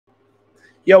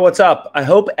Yo, what's up? I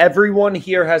hope everyone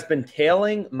here has been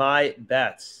tailing my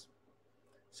bets.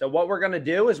 So what we're going to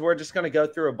do is we're just going to go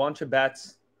through a bunch of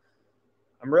bets.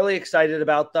 I'm really excited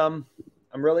about them.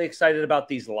 I'm really excited about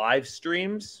these live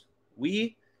streams.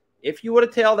 If you would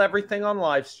have tailed everything on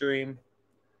live stream,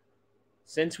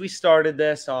 since we started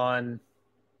this on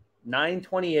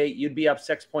 9/28, you'd be up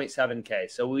 6.7K.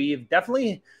 So we've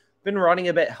definitely been running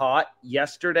a bit hot.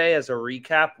 Yesterday, as a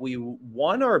recap, we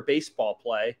won our baseball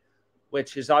play,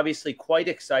 which is obviously quite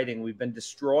exciting. We've been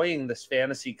destroying this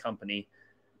fantasy company,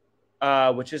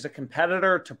 which is a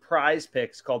competitor to Prize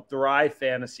Picks called Thrive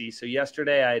Fantasy. So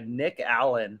yesterday I had Nick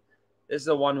Allen. This is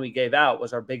the one we gave out,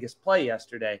 was our biggest play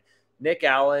yesterday. Nick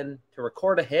Allen to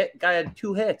record a hit. Guy had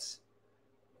 2 hits.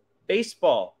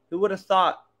 Baseball. Who would have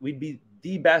thought we'd be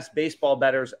the best baseball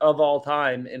bettors of all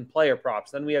time in player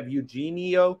props? Then we have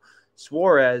Eugenio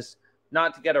Suarez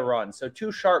not to get a run. So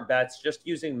 2 sharp bets, just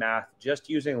using math, just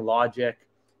using logic,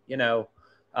 kind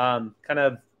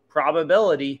of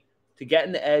probability to get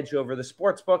an edge over the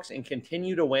sports books and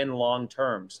continue to win long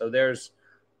term. So there's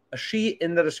a sheet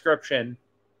in the description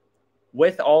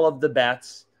with all of the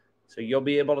bets, so you'll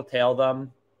be able to tail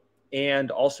them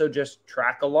and also just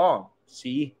track along,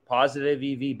 see positive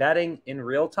EV betting in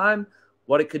real time,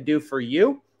 what it could do for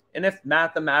you, and if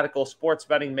mathematical sports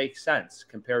betting makes sense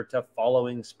compared to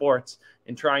following sports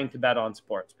and trying to bet on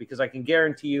sports. Because I can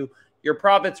guarantee you your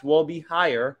profits will be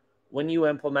higher when you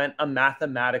implement a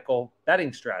mathematical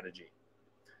betting strategy.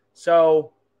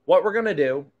 So what we're going to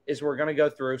do is we're going to go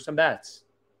through some bets.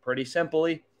 Pretty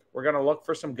simply, we're going to look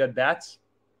for some good bets.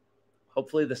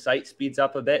 Hopefully the site speeds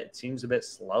up a bit. It seems a bit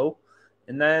slow.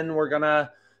 And then we're going to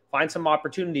find some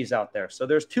opportunities out there. So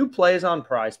there's 2 plays on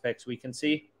Prize Picks we can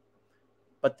see.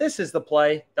 But this is the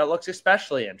play that looks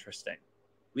especially interesting.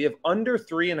 We have under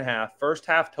 3.5 first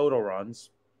half total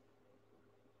runs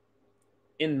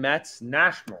in Mets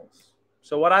Nationals.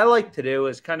 So what I like to do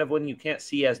is kind of when you can't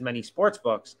see as many sports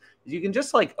books, is you can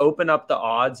just like open up the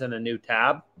odds in a new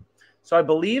tab. So I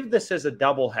believe this is a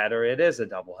doubleheader. It is a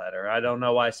doubleheader. I don't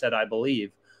know why I said I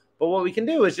believe. But what we can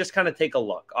do is just kind of take a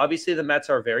look. Obviously, the Mets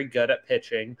are very good at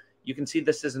pitching. You can see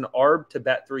this is an ARB to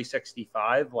bet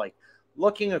 365. Like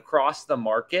looking across the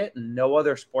market, no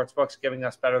other sports books giving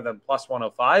us better than plus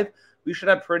 105. We should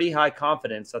have pretty high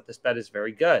confidence that this bet is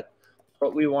very good.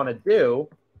 What we want to do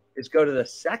is go to the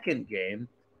second game.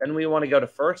 Then we want to go to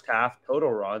first half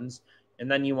total runs. And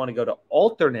then you want to go to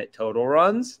alternate total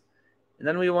runs. And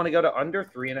then we want to go to under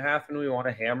 3.5, and we want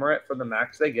to hammer it for the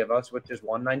max they give us, which is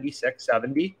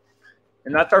 196.70.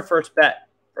 And that's our first bet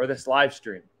for this live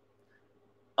stream.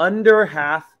 Under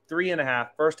 3.5,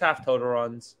 first half total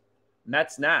runs,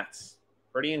 Mets Nats.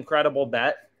 Pretty incredible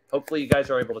bet. Hopefully you guys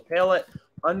are able to tail it.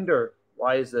 Under,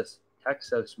 why is this text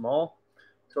so small?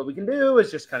 So what we can do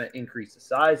is just kind of increase the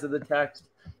size of the text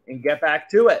and get back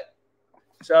to it.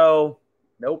 So,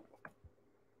 nope.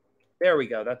 There we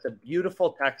go. That's a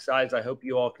beautiful text size. I hope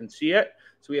you all can see it.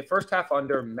 So we have first half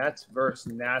under Mets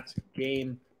versus Nats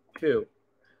game 2.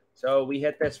 So we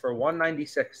hit this for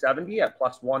 196.70 at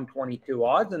plus 122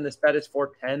 odds, and this bet is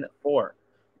for 10-4.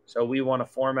 So we want to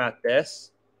format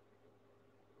this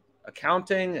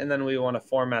accounting, and then we want to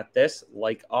format this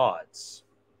like odds.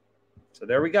 So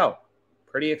there we go.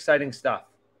 Pretty exciting stuff.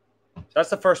 So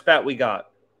that's the first bet we got.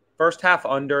 First half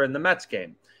under in the Mets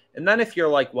game. And then if you're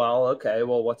like, well, okay,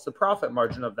 well, what's the profit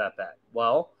margin of that bet?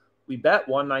 Well, we bet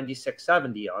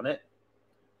 196.70 on it.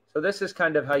 So this is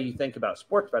kind of how you think about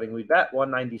sports betting. We bet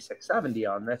 196.70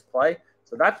 on this play.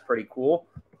 So that's pretty cool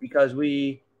because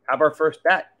we have our first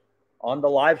bet on the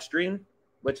live stream,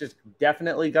 which is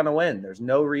definitely going to win. There's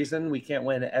no reason we can't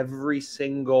win every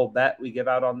single bet we give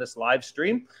out on this live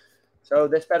stream. So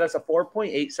this bet has a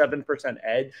 4.87%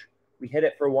 edge. We hit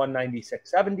it for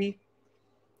 196.70.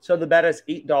 So the bet is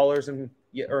 $8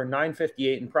 or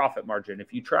 $9.58 in profit margin.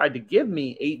 If you tried to give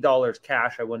me $8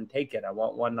 cash, I wouldn't take it. I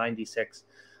want 196.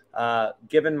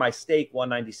 Given my stake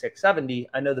 196.70,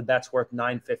 I know the bet's worth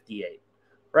 $9.58,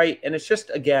 right? And it's just,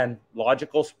 again,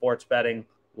 logical sports betting,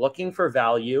 looking for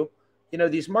value.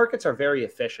 These markets are very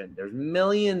efficient. There's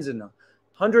millions and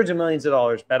hundreds of millions of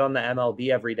dollars bet on the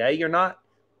MLB every day. You're not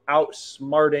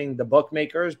outsmarting the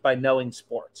bookmakers by knowing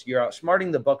sports. You're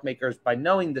outsmarting the bookmakers by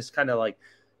knowing this kind of like,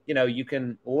 you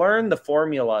can learn the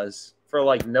formulas for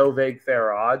like no vig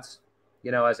fair odds,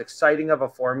 as exciting of a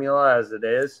formula as it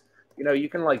is, you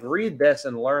can like read this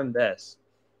and learn this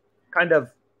kind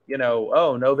of,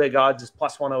 oh, no vig odds is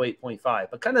plus 108.5.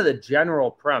 But kind of the general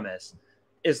premise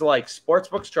is like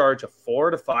sportsbooks charge a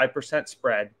 4 to 5%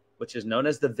 spread, which is known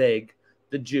as the vig,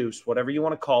 the juice, whatever you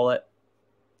want to call it.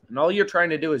 And all you're trying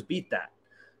to do is beat that.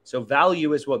 So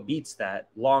value is what beats that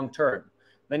long term.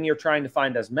 then you're trying to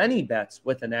find as many bets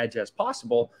with an edge as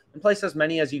possible and place as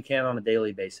many as you can on a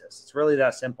daily basis. It's really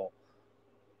that simple.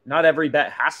 Not every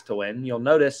bet has to win. You'll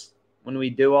notice when we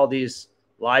do all these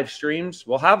live streams,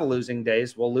 we'll have losing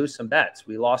days. We'll lose some bets.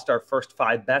 We lost our first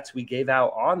 5 bets we gave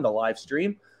out on the live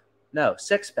stream. No,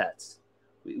 6 bets.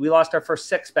 We lost our first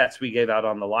 6 bets we gave out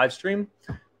on the live stream.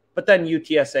 But then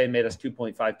UTSA made us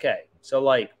 2.5K. So,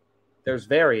 like, there's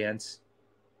variance.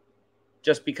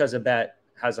 Just because a bet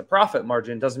has a profit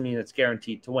margin doesn't mean it's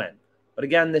guaranteed to win. But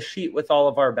again, the sheet with all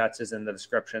of our bets is in the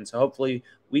description. So hopefully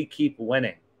we keep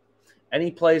winning.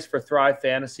 Any plays for Thrive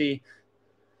Fantasy?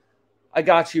 I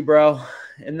got you, bro.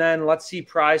 And then let's see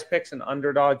Prize Picks and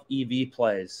Underdog EV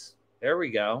plays. There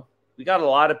we go. We got a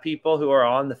lot of people who are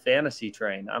on the fantasy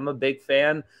train. I'm a big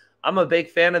fan. I'm a big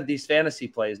fan of these fantasy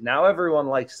plays. Now everyone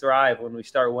likes Thrive when we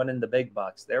start winning the big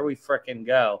bucks. There we frickin'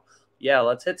 go. Yeah,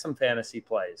 let's hit some fantasy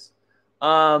plays.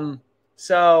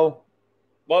 So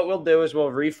what we'll do is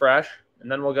we'll refresh,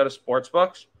 and then we'll go to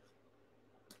Sportsbooks.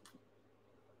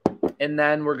 And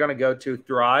then we're going to go to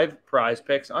Thrive, Prize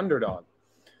Picks, Underdog.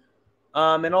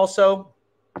 And also,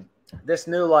 this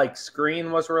new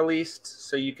screen was released,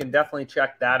 so you can definitely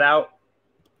check that out.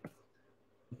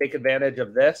 Take advantage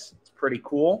of this. It's pretty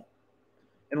cool.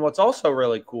 And what's also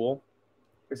really cool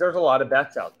is there's a lot of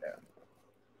bets out there.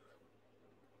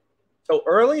 So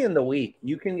early in the week,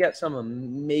 you can get some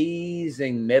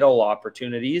amazing middle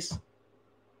opportunities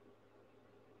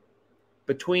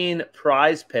between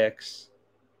Prize Picks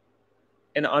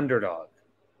and Underdog,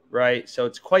 right? So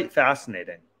it's quite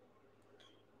fascinating.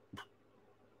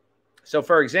 So,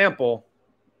 for example,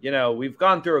 we've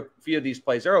gone through a few of these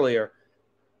plays earlier.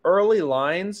 Early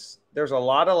lines, there's a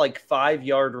lot of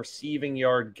 5-yard receiving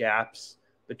yard gaps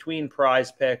between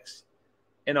Prize Picks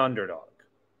and Underdog,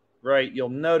 right? You'll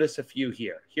notice a few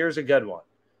here. Here's a good one.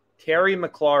 Terry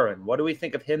McLaurin. What do we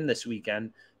think of him this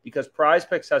weekend? Because Prize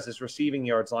Picks has his receiving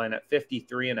yards line at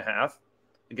 53.5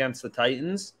 against the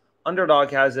Titans. Underdog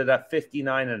has it at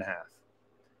 59.5.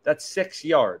 That's 6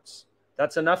 yards.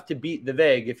 That's enough to beat the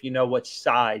VIG if you know which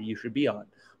side you should be on.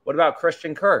 What about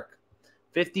Christian Kirk?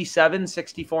 57,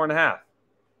 64.5.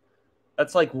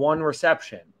 That's like 1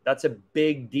 reception. That's a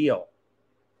big deal.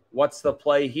 What's the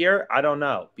play here? I don't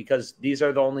know, because these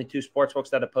are the only 2 sportsbooks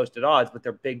that have posted odds, but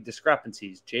they're big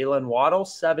discrepancies. Jalen Waddle,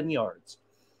 7 yards.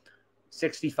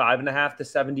 65.5 to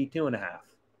 72.5.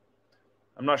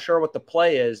 I'm not sure what the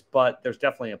play is, but there's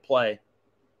definitely a play.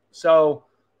 So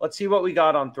let's see what we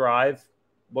got on Thrive,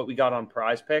 what we got on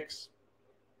Prize Picks,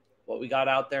 what we got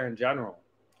out there in general.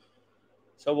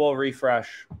 So we'll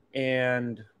refresh,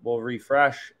 and we'll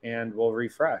refresh, and we'll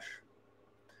refresh.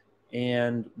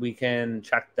 And we can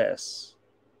check this.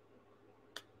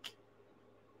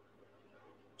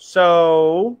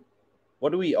 So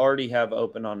what do we already have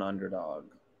open on Underdog?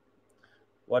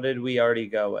 What did we already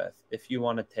go with? If you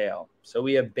want a tail. So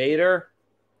we have Bader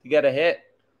to get a hit.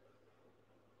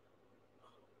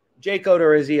 Jake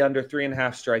Odorizzi under 3.5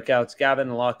 strikeouts.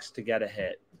 Gavin Lux to get a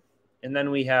hit. And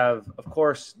then we have, of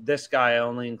course, this guy I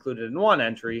only included in 1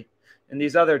 entry. And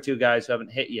these other 2 guys who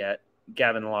haven't hit yet,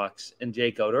 Gavin Lux and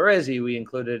Jake Odorizzi, we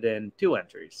included in 2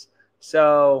 entries.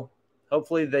 So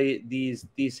hopefully these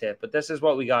hit. But this is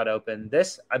what we got open.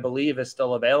 This, I believe, is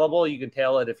still available. You can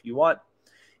tail it if you want.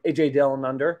 A.J. Dillon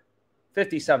under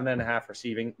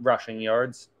 57.5 rushing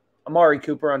yards. Amari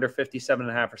Cooper under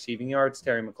 57.5 receiving yards.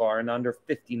 Terry McLaurin under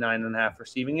 59.5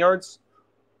 receiving yards.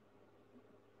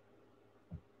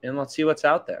 And let's see what's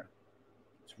out there.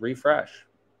 Let's refresh.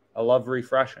 I love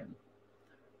refreshing.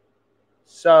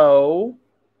 So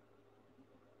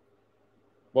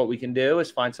what we can do is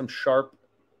find some sharp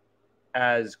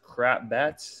as crap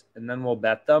bets, and then we'll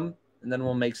bet them, and then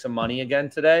we'll make some money again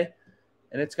today.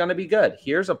 And it's going to be good.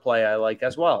 Here's a play I like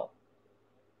as well.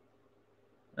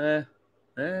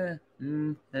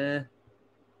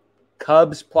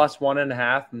 Cubs plus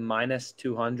 1.5 minus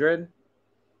 200.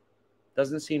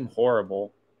 Doesn't seem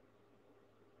horrible.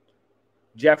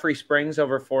 Jeffrey Springs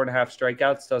over 4.5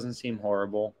 strikeouts. Doesn't seem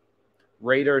horrible.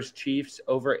 Raiders Chiefs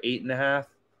over 8.5.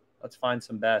 Let's find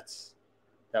some bets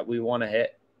that we want to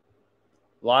hit.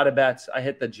 A lot of bets. I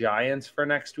hit the Giants for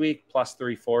next week plus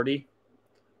 340.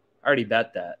 I already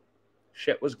bet that.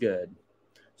 Shit was good.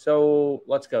 So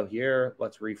let's go here.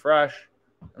 Let's refresh.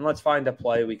 And let's find a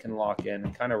play we can lock in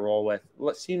and kind of roll with.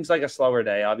 It seems like a slower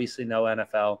day. Obviously, no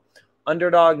NFL.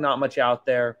 Underdog, not much out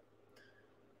there.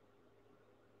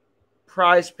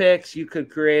 Prize Picks, you could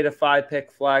create a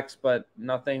 5-pick flex, but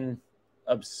nothing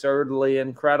absurdly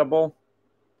incredible.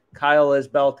 Kyle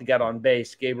Isbell to get on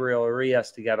base. Gabriel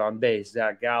Arias to get on base.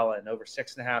 Zach Gallen over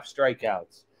 6.5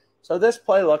 strikeouts. So this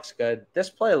play looks good.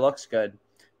 This play looks good.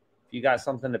 If if you got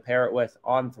something to pair it with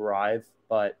on Thrive,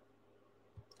 but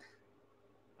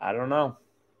I don't know.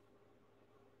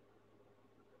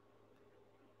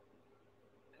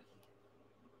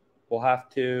 We'll have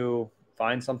to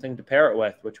find something to pair it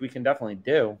with, which we can definitely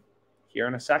do here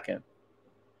in a second.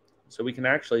 So we can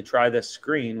actually try this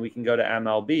screen. We can go to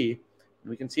MLB, and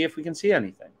we can see if we can see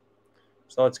anything.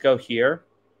 So let's go here,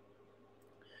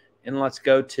 and let's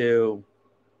go to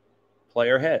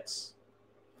player hits.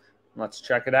 Let's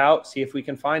check it out, see if we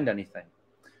can find anything.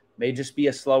 May just be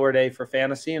a slower day for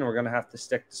fantasy, and we're going to have to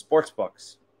stick to sports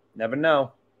books. Never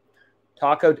know.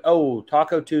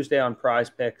 Taco Tuesday on Prize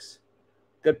Picks.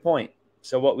 Good point.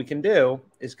 So what we can do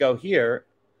is go here,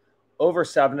 over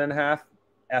 7.5.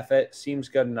 F it, seems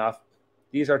good enough.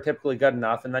 These are typically good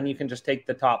enough, and then you can just take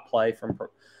the top play from,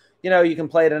 you can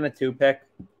play it in a 2-pick,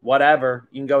 whatever.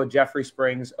 You can go with Jeffrey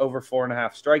Springs, over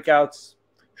 4.5 strikeouts.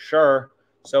 Sure.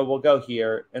 So we'll go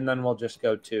here, and then we'll just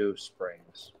go to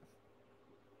Springs.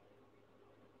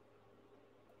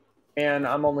 And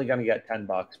I'm only going to get $10,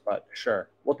 but sure.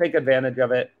 We'll take advantage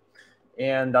of it,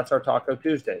 and that's our Taco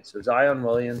Tuesday. So Zion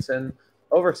Williamson,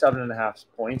 over 7.5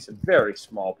 points, a very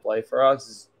small play for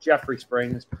us. Jeffrey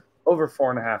Springs, over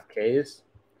 4.5 Ks.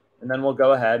 And then we'll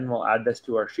go ahead and we'll add this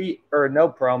to our sheet, or no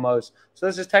promos. So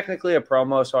this is technically a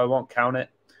promo, so I won't count it.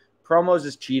 Promos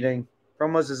is cheating.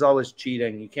 Promos is always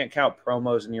cheating. You can't count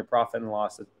promos in your profit and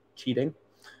loss as cheating.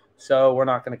 So we're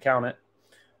not going to count it.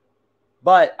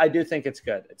 But I do think it's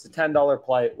good. It's a $10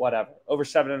 play, whatever. Over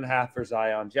 7.5 for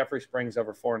Zion. Jeffrey Springs,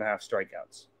 over 4.5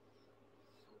 strikeouts.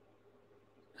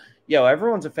 Yo,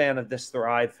 everyone's a fan of this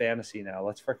Thrive Fantasy now.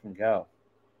 Let's freaking go.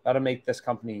 Got to make this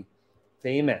company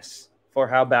famous for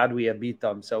how bad we have beat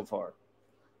them so far.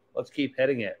 Let's keep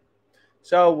hitting it.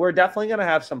 So we're definitely going to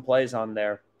have some plays on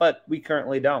there, but we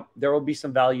currently don't. There will be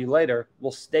some value later.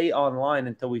 We'll stay online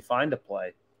until we find a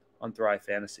play on Thrive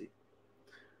Fantasy.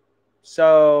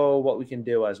 So what we can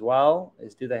do as well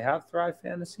is, do they have Thrive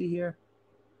Fantasy here?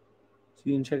 So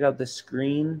you can check out the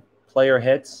screen, player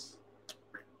hits.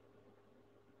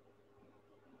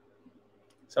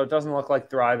 So it doesn't look like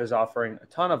Thrive is offering a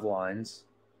ton of lines.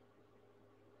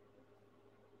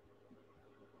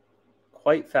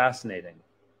 Quite fascinating.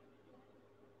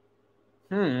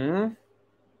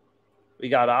 We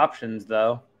got options,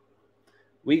 though.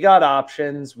 We got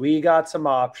options. We got some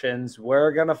options.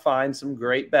 We're going to find some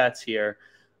great bets here.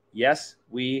 Yes,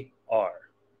 we are.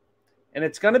 And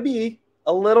it's going to be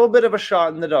a little bit of a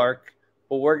shot in the dark,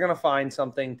 but we're going to find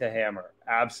something to hammer.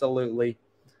 Absolutely.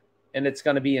 And it's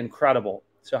going to be incredible.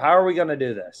 So how are we going to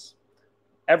do this?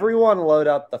 Everyone load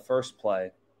up the first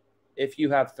play if you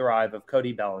have Thrive of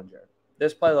Cody Bellinger.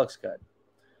 This play looks good.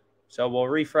 So we'll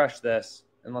refresh this,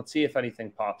 and let's see if anything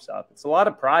pops up. It's a lot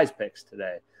of prize picks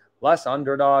today. Less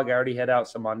underdog. I already hit out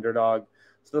some underdog.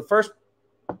 So the first,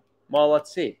 well,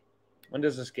 let's see. When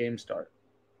does this game start?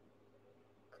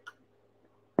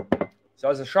 So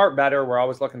as a sharp better, we're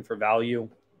always looking for value.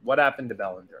 What happened to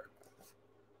Bellinger?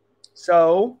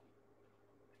 So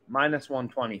minus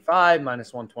 125,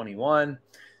 minus 121.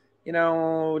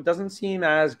 It doesn't seem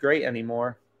as great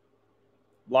anymore.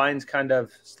 Line's kind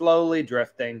of slowly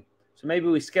drifting. So maybe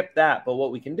we skip that. But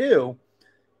what we can do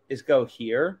is go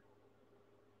here,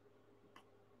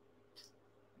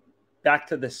 back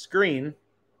to the screen,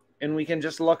 and we can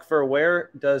just look for where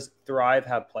does Thrive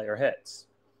have player hits.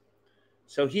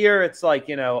 So here it's like,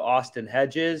 Austin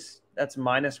Hedges. That's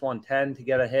minus 110 to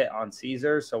get a hit on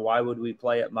Caesar. So why would we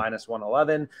play at minus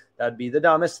 111? That'd be the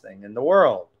dumbest thing in the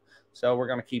world. So we're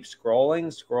going to keep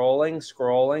scrolling.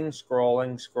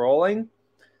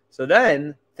 So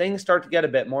then things start to get a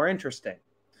bit more interesting.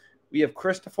 We have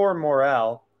Christopher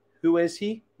Morel. Who is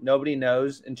he? Nobody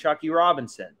knows. And Chucky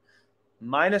Robinson.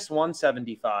 Minus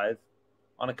 175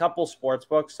 on a couple sports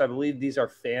books. I believe these are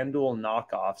FanDuel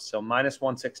knockoffs. So minus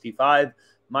 165,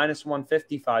 minus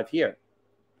 155 here.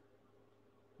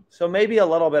 So maybe a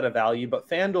little bit of value, but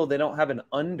FanDuel, they don't have an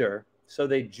under, so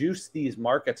they juice these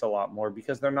markets a lot more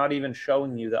because they're not even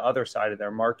showing you the other side of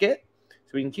their market.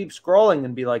 So we can keep scrolling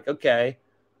and be like, okay,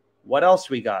 what else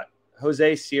we got?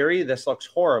 Jose Siri, this looks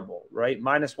horrible, right?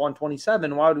 Minus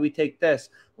 127. Why would we take this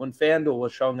when FanDuel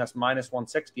was showing us minus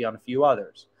 160 on a few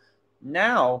others?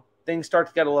 Now things start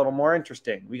to get a little more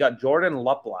interesting. We got Jordan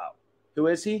Luplow. Who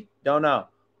is he? Don't know.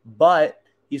 But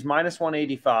he's minus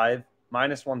 185.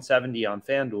 Minus 170 on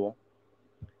FanDuel.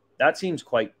 That seems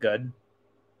quite good.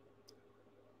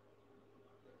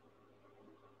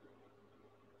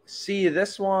 See,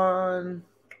 this one,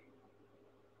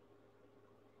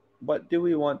 what do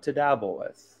we want to dabble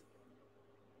with?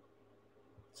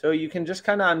 So you can just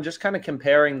I'm just kind of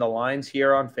comparing the lines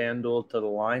here on FanDuel to the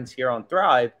lines here on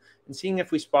Thrive and seeing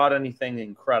if we spot anything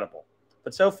incredible.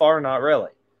 But so far, not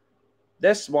really.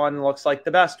 This one looks like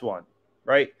the best one,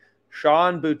 right?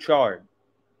 Sean Bouchard,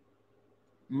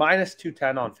 minus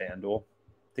 210 on FanDuel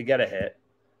to get a hit.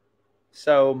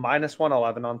 So minus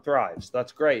 111 on Thrive. So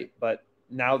that's great. But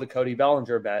now the Cody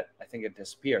Bellinger bet, I think it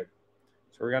disappeared.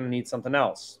 So we're going to need something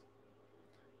else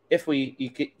if we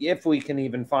can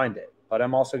even find it. But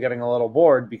I'm also getting a little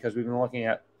bored because we've been looking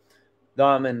at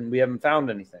them and we haven't found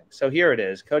anything. So here it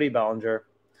is, Cody Bellinger.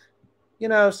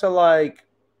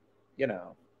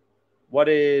 What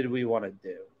did we want to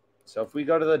do? So if we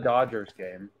go to the Dodgers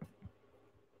game,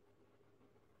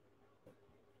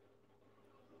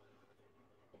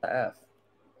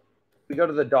 we go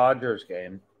to the Dodgers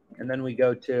game, and then we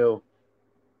go to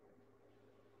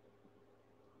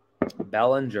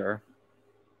Bellinger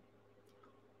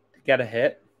to get a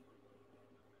hit.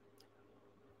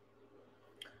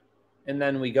 And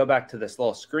then we go back to this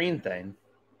little screen thing,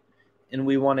 and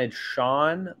we wanted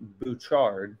Sean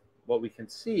Bouchard. What we can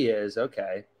see is,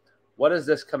 okay, what does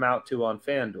this come out to on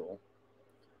FanDuel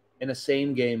in a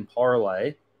same-game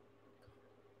parlay?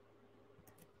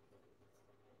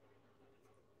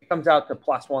 It comes out to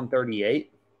plus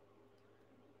 138,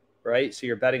 right? So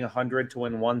you're betting 100 to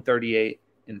win 138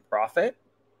 in profit.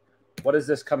 What does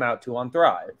this come out to on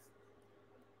Thrive?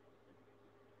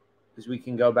 Because we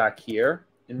can go back here,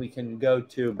 and we can go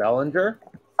to Bellinger.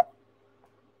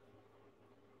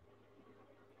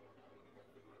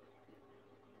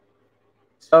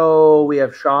 So we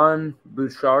have Sean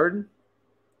Bouchard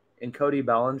and Cody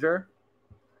Bellinger.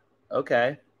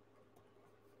 Okay.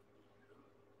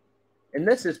 And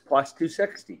this is plus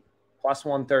 260, plus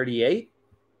 138,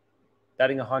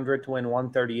 betting 100 to win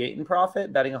 138 in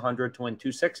profit, betting 100 to win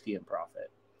 260 in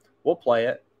profit. We'll play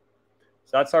it.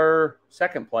 So that's our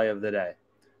second play of the day.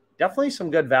 Definitely some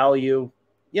good value.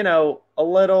 A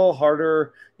little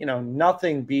harder.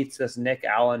 Nothing beats this Nick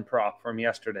Allen prop from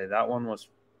yesterday. That one was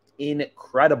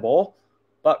incredible.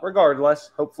 But regardless,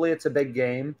 hopefully it's a big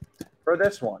game for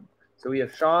this one. So we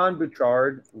have Sean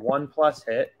Bouchard, 1+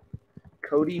 hit.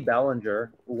 Cody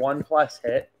Bellinger, 1+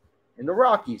 hit in the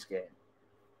Rockies game.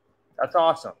 That's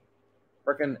awesome.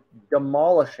 Freaking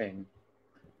demolishing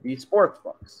these sports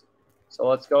books. So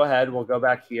let's go ahead. We'll go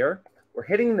back here. We're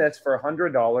hitting this for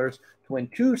 $100 to win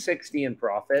 $260 in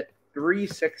profit,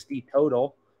 $360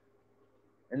 total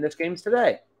in this game's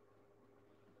today.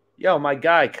 Yo, my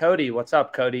guy, Cody. What's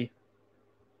up, Cody?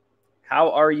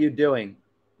 How are you doing?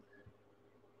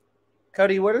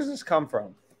 Cody, where does this come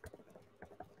from?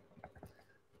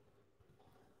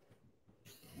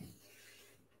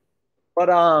 But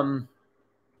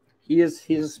he's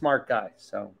a smart guy,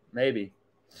 so maybe.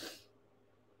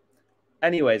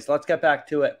 Anyways, let's get back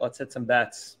to it. Let's hit some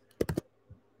bets.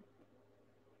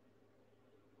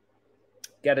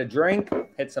 Get a drink,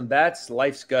 hit some bets.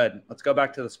 Life's good. Let's go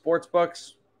back to the sports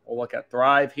books. We'll look at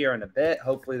Thrive here in a bit.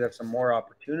 Hopefully there's some more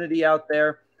opportunity out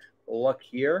there. We'll look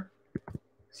here,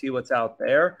 see what's out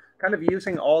there. Kind of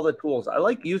using all the tools. I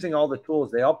like using all the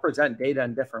tools. They all present data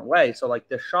in different ways. So like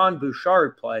the Sean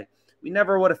Bouchard play, we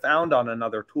never would have found on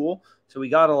another tool. So we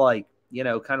got to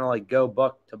kind of go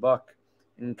book to book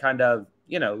and kind of,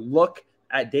 look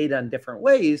at data in different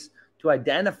ways to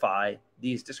identify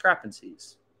these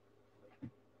discrepancies.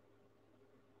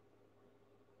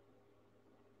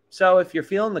 So if you're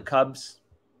feeling the Cubs,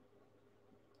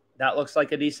 that looks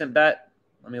like a decent bet.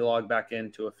 Let me log back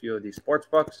into a few of these sports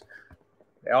books.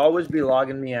 They always be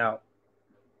logging me out.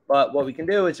 But what we can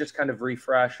do is just kind of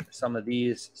refresh some of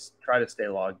these, try to stay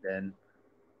logged in,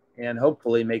 and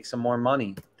hopefully make some more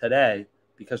money today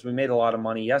because we made a lot of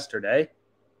money yesterday.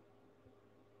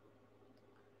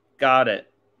 Got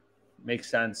it.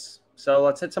 Makes sense. So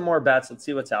let's hit some more bets. Let's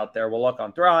see what's out there. We'll look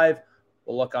on Thrive.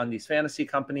 We'll look on these fantasy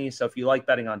companies. So if you like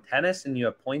betting on tennis and you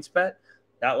have PointsBet,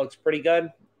 that looks pretty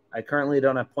good. I currently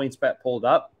don't have PointsBet pulled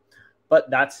up, but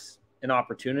that's an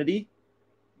opportunity.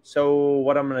 So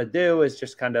what I'm going to do is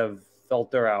just kind of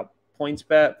filter out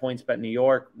PointsBet New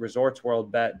York, Resorts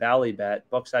World Bet, Valley Bet,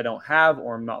 books I don't have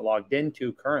or I'm not logged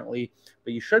into currently,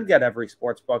 but you should get every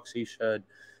sports book. So you should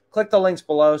click the links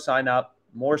below, sign up.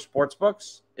 More sports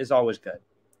books is always good,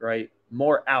 right?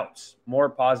 More outs, more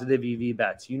positive EV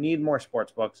bets. You need more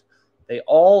sports books. They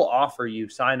all offer you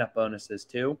sign-up bonuses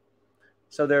too.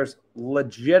 So there's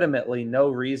legitimately no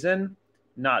reason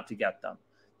not to get them.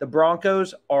 The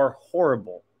Broncos are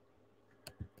horrible.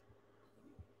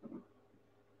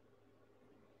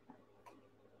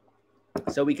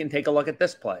 So we can take a look at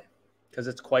this play because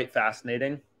it's quite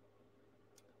fascinating.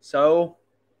 So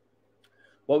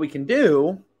what we can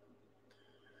do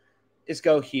is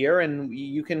go here and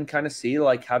you can kind of see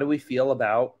how do we feel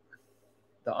about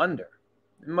the under,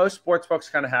 Most sports books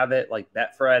kind of have it, like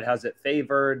Betfred has it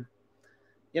favored.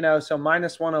 So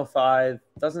minus 105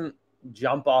 doesn't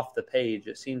jump off the page.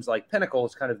 It seems like Pinnacle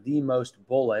is kind of the most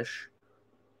bullish.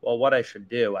 Well, what I should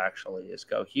do actually is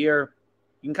go here.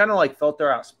 You can kind of like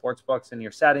filter out sports books in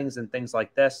your settings and things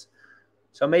like this.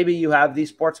 So maybe you have these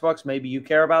sports books, maybe you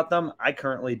care about them. I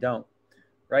currently don't,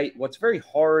 right? What's very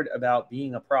hard about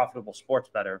being a profitable sports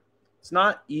bettor, it's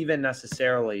not even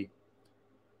necessarily,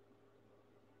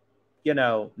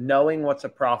 knowing what's a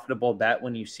profitable bet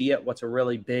when you see it, what's a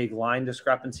really big line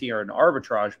discrepancy or an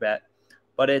arbitrage bet,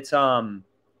 but it's kind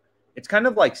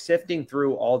of like sifting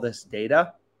through all this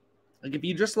data. Like if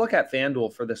you just look at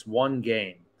FanDuel for this one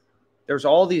game, there's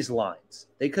all these lines.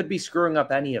 They could be screwing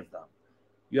up any of them.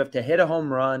 You have to hit a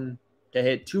home run, to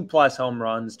hit 2+ home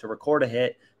runs, to record a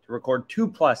hit, to record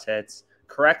 2+ hits,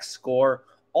 correct score.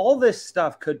 All this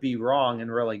stuff could be wrong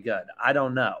and really good. I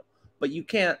don't know. But you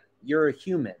can't, you're a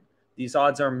human. These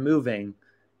odds are moving.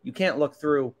 You can't look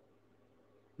through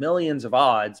millions of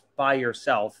odds by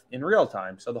yourself in real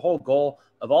time. So the whole goal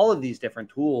of all of these different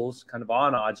tools kind of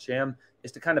on OddsJam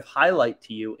is to kind of highlight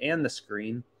to you, and the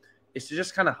screen is to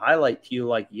just kind of highlight to you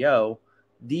like, yo,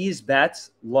 these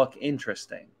bets look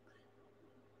interesting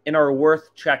and are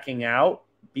worth checking out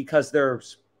because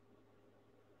there's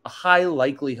a high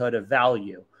likelihood of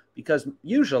value. Because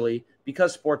usually,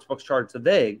 because sportsbooks charge the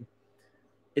vig,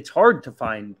 it's hard to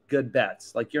find good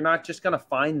bets. Like you're not just going to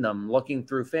find them looking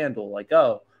through FanDuel. Like,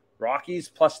 oh, Rockies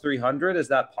plus 300, is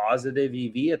that positive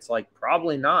EV? It's like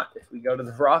probably not. If we go to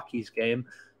the Rockies game,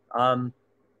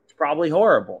 it's probably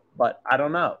horrible, but I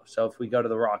don't know. So if we go to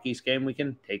the Rockies game, we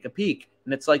can take a peek.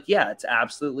 And it's like, yeah, it's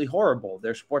absolutely horrible.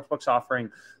 There's sportsbooks offering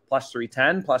plus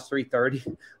 310, plus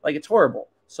 330. Like it's horrible.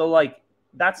 So like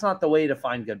that's not the way to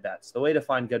find good bets. The way to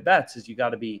find good bets is you got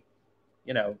to be,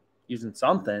 using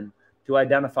something to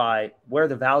identify where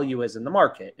the value is in the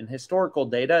market. And historical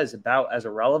data is about as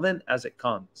irrelevant as it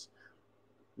comes.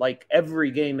 Like every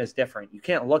game is different. You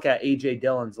can't look at A.J.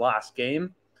 Dillon's last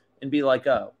game and be like,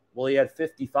 oh, well, he had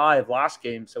 55 last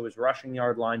game, so his rushing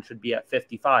yard line should be at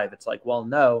 55. It's like, well,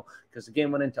 no, because the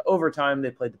game went into overtime. They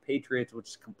played the Patriots, which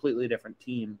is a completely different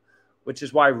team, which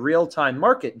is why real-time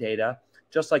market data,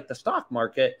 just like the stock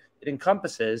market, it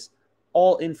encompasses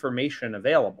all information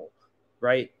available,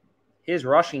 right? His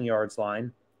rushing yards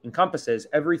line encompasses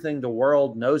everything the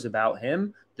world knows about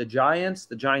him, the Giants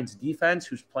defense,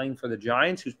 who's playing for the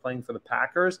Giants, who's playing for the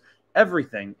Packers.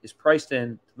 Everything is priced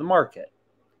into the market,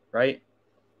 right?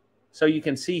 So you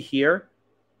can see here,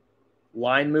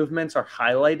 line movements are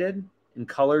highlighted and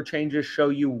color changes show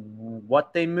you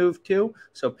what they moved to.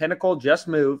 So Pinnacle just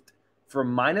moved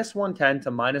from minus 110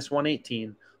 to minus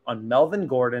 118 on Melvin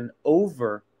Gordon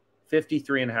over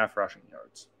 53.5 rushing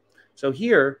yards. So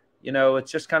here,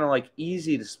 it's just kind of like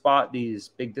easy to spot these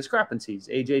big discrepancies.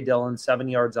 A.J. Dillon, 7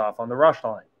 yards off on the rush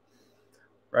line,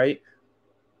 right?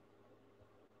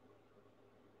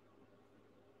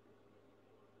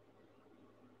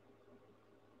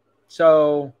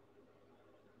 So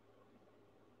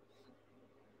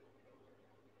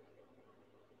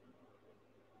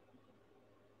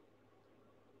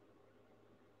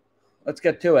let's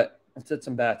get to it. Let's hit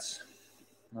some bets.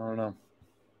 I don't know.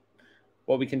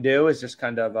 What we can do is just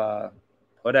kind of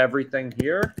put everything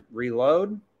here,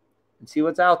 reload, and see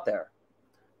what's out there.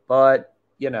 But,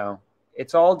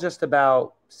 it's all just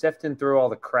about sifting through all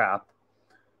the crap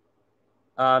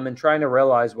and trying to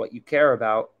realize what you care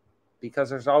about,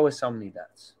 because there's always so many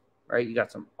bets, right? You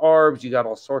got some ARBs, you got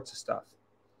all sorts of stuff.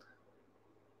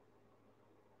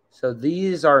 So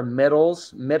these are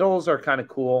middles. Middles are kind of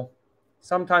cool.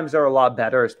 Sometimes they're a lot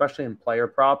better, especially in player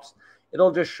props.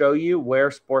 It'll just show you where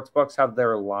sportsbooks have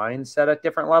their lines set at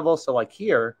different levels. So like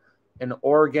here in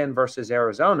Oregon versus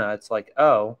Arizona, it's like,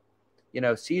 oh,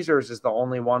 Caesars is the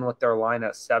only one with their line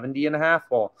at 70.5.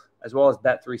 Well, as well as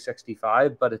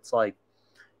Bet365, but it's like,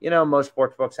 most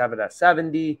sportsbooks have it at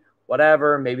 70,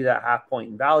 whatever. Maybe that half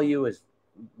point in value is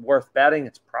worth betting.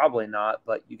 It's probably not,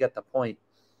 but you get the point.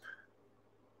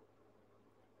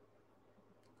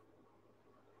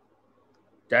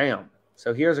 Damn.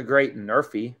 So here's a great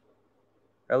Nerfy.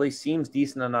 At least seems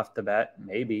decent enough to bet,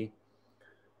 maybe.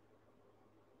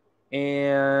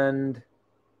 And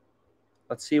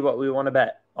let's see what we want to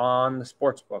bet on the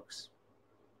sports books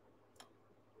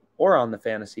or on the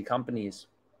fantasy companies.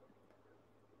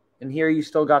 And here you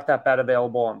still got that bet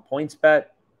available on PointsBet,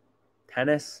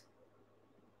 tennis.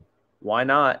 Why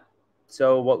not?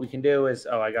 So what we can do is,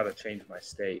 I got to change my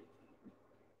state.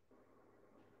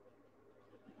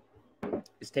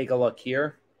 Is take a look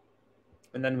here.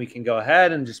 And then we can go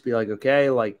ahead and just be like, okay,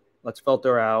 like let's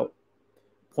filter out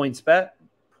PointsBet.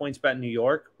 PointsBet New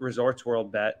York, Resorts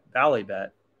World Bet, Valley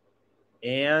Bet,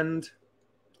 and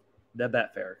the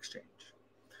Betfair Exchange.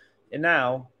 And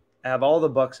now I have all the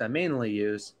books I mainly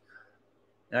use,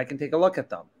 and I can take a look at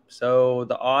them. So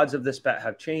the odds of this bet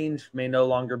have changed, may no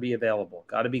longer be available.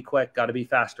 Got to be quick, got to be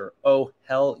faster. Oh,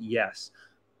 hell yes.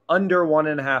 Under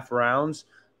 1.5 rounds,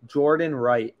 Jordan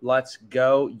Wright. Let's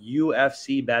go.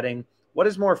 UFC betting. What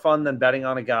is more fun than betting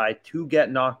on a guy to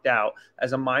get knocked out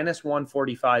as a minus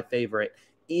 145 favorite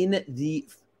in the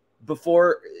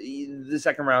before the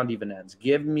second round even ends?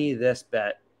 Give me this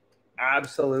bet.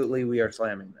 Absolutely, we are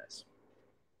slamming this.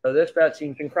 So this bet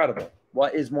seems incredible.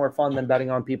 What is more fun than betting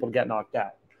on people to get knocked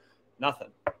out? Nothing.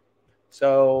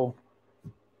 So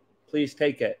please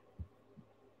take it.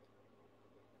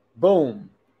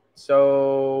 Boom.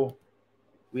 So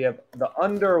we have the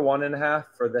under 1.5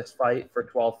 for this fight for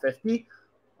 $12.50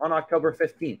 on October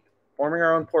 15th. Forming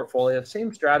our own portfolio.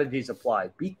 Same strategies apply.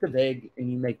 Beat the vig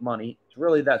and you make money. It's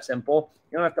really that simple.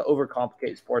 You don't have to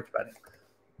overcomplicate sports betting.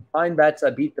 Find bets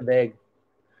that beat the vig,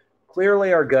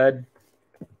 clearly are good,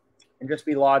 and just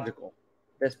be logical.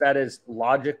 This bet is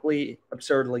logically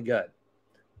absurdly good.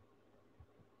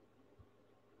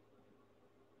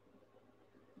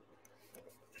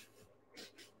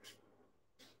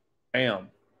 Bam.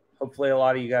 Hopefully a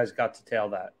lot of you guys got to tail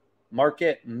that.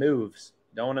 Market moves.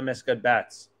 Don't want to miss good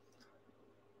bets.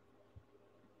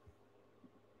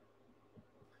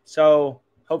 So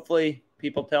hopefully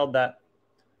people tailed that.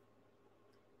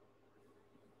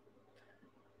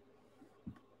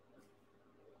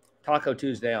 Taco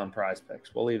Tuesday on Prize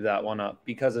Picks. We'll leave that one up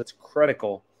because it's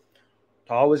critical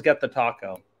to always get the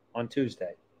taco on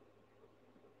Tuesday.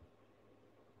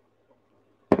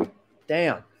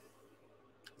 Damn.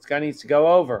 This guy needs to go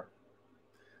over.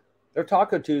 Their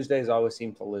Taco Tuesdays always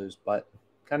seem to lose, but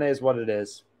kind of is what it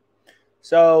is.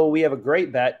 So we have a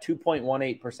great bet,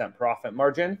 2.18% profit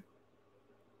margin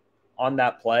on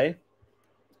that play.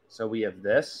 So we have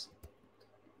this.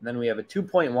 And then we have a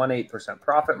 2.18%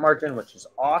 profit margin, which is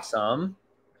awesome.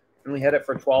 And we hit it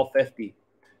for $12.50.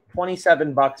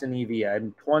 $27 in EV.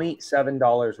 I'm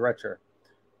 $27 richer.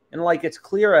 And like it's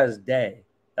clear as day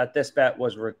that this bet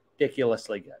was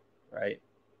ridiculously good, right?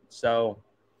 So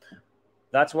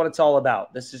that's what it's all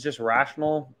about. This is just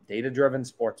rational, data-driven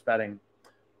sports betting.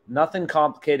 Nothing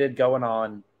complicated going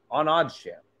on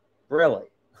OddsJam. Really.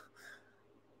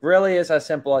 Really is as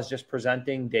simple as just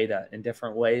presenting data in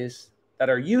different ways that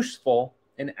are useful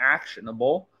and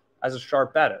actionable as a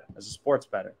sharp bettor, as a sports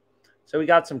bettor. So we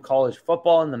got some college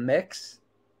football in the mix.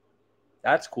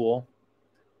 That's cool.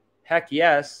 Heck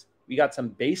yes. We got some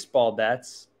baseball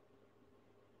bets.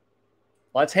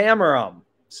 Let's hammer them.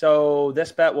 So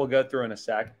this bet we'll go through in a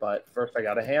sec, but first I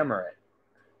got to hammer it.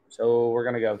 So we're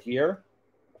going to go here.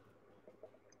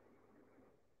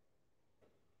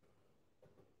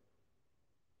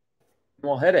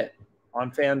 We'll hit it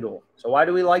on FanDuel. So why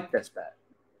do we like this bet?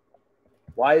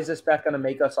 Why is this bet going to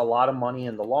make us a lot of money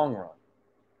in the long run?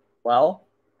 Well,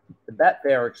 the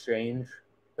Betfair Exchange,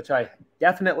 which I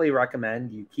definitely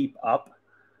recommend you keep up.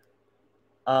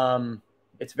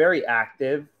 It's very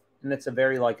active and it's a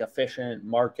very efficient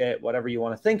market, whatever you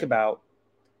want to think about.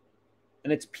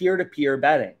 And it's peer-to-peer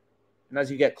betting. And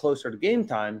as you get closer to game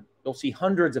time, you'll see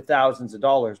hundreds of thousands of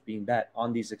dollars being bet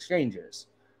on these exchanges.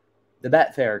 The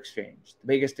Betfair Exchange, the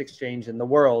biggest exchange in the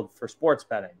world for sports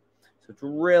betting. So it's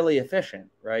really efficient,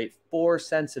 right? 4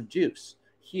 cents of juice.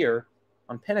 Here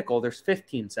on Pinnacle, there's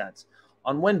 15 cents.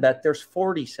 On WynnBET, there's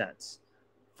 40 cents.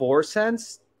 4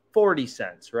 cents, 40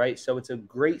 cents, right? So it's a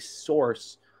great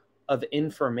source of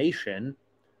information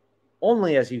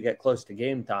only as you get close to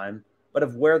game time, but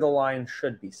of where the line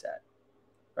should be set,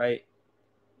 right?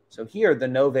 So here, the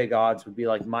no vig odds would be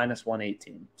like minus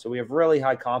 118. So we have really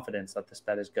high confidence that this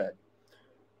bet is good.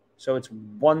 So it's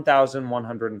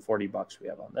 $1,140 we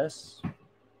have on this.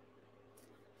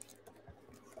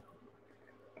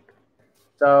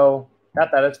 So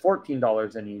that bet is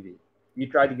 $14 in EV. You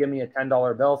tried to give me a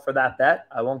 $10 bill for that bet,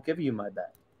 I won't give you my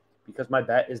bet because my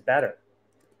bet is better.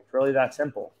 It's really that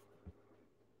simple.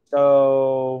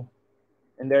 So,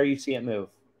 and there you see it move.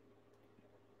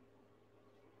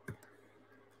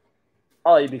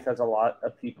 Probably because a lot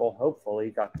of people hopefully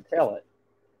got to tail it.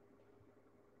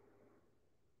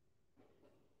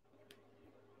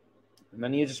 And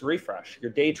then you just refresh.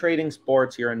 You're day trading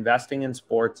sports. You're investing in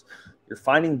sports. You're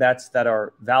finding bets that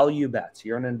are value bets.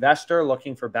 You're an investor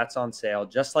looking for bets on sale.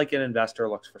 Just like an investor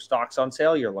looks for stocks on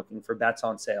sale, you're looking for bets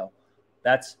on sale.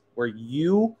 That's where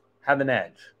you have an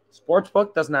edge.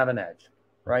 Sportsbook doesn't have an edge,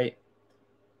 right?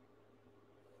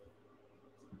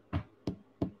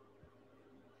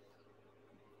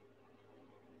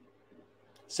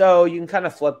 So you can kind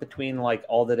of flip between like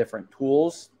all the different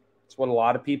tools. It's what a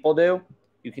lot of people do.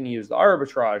 You can use the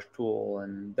arbitrage tool,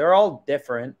 and they're all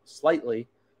different slightly.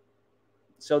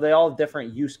 So they all have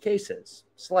different use cases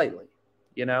slightly,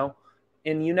 you know,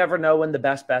 and you never know when the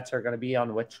best bets are going to be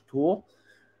on which tool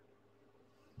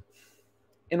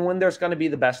and when there's going to be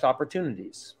the best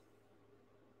opportunities.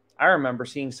 I remember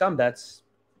seeing some bets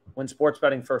when sports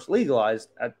betting first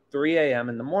legalized at 3 a.m.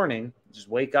 in the morning. Just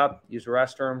wake up, use the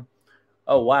restroom.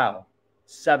 Oh, wow,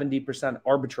 70%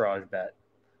 arbitrage bet.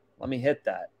 Let me hit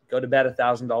that. Go to bed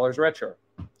 $1,000 richer.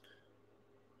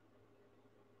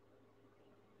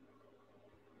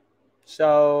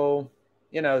 So,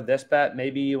 you know, this bet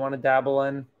maybe you want to dabble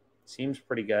in. Seems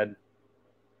pretty good.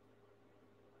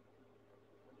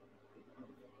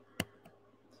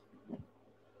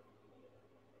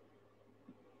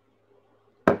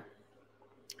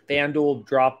 FanDuel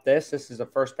dropped this. This is the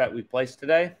first bet we placed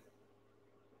today.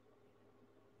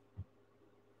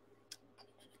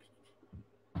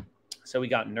 So we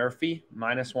got Nerfy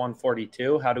minus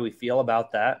 142. How do we feel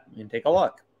about that? You can take a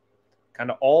look.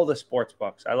 Kind of all the sports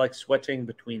books. I like switching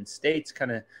between states.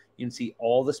 Kind of you can see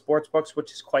all the sports books,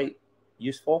 which is quite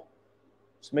useful.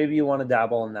 So maybe you want to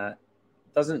dabble in that.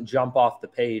 It doesn't jump off the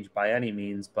page by any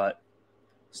means, but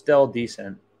still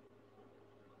decent.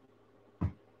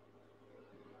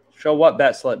 Show what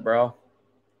bet slip, bro?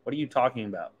 What are you talking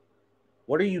about?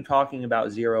 What are you talking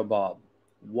about, Zero Bob?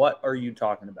 What are you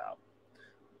talking about?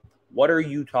 What are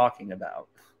you talking about?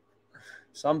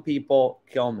 Some people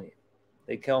kill me.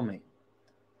 They kill me.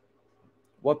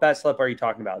 What bet slip are you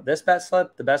talking about? This bet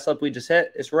slip, the bet slip we just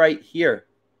hit, is right here.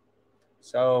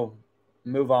 So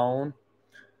move on.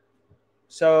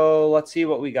 So let's see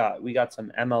what we got. We got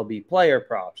some MLB player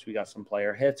props. We got some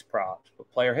player hits props. But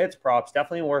player hits props,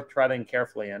 definitely worth treading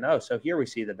carefully. I know. So here we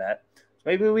see the bet. So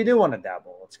maybe we do want to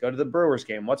dabble. Let's go to the Brewers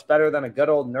game. What's better than a good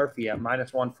old Nerfy at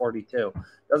minus 142?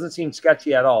 Doesn't seem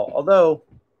sketchy at all. Although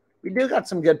we do got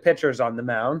some good pitchers on the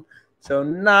mound. So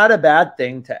not a bad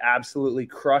thing to absolutely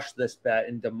crush this bet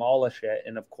and demolish it.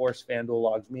 And, of course, FanDuel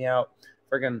logs me out.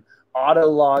 Friggin' auto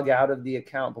log out of the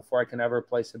account before I can ever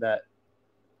place a bet.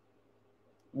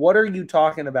 What are you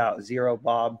talking about, Zero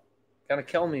Bob? Gonna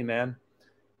kill me, man.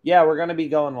 Yeah, we're going to be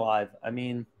going live. I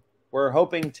mean, we're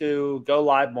hoping to go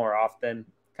live more often,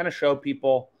 kind of show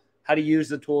people how to use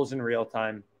the tools in real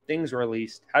time, things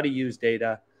released, how to use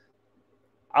data.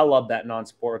 I love betting on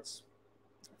sports.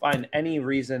 Find any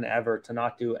reason ever to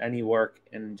not do any work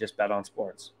and just bet on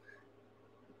sports.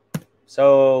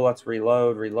 So let's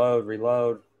reload.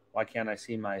 Why can't I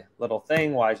see my little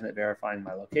thing? Why isn't it verifying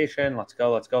my location? Let's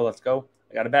go. I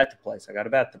got a bet to place.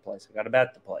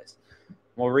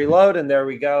 We'll reload, and there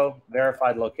we go.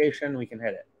 Verified location. We can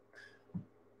hit it.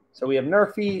 So we have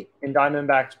Nerfy and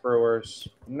Diamondbacks Brewers.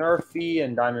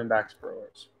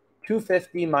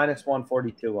 250 minus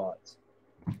 142 odds.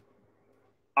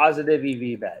 Positive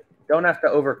EV bet. Don't have to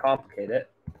overcomplicate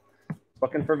it.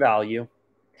 Looking for value.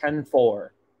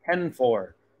 10-4.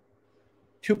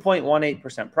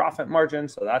 2.18% profit margin.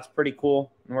 So that's pretty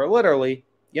cool. And we're literally,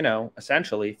 you know,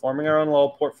 essentially forming our own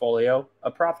little portfolio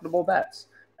of profitable bets.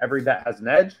 Every bet has an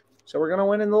edge. So we're going to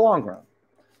win in the long run,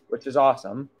 which is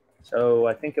awesome. So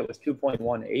I think it was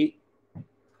 2.18.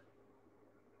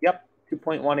 Yep,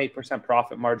 2.18%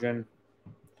 profit margin.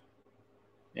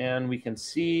 And we can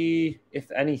see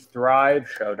if any Thrive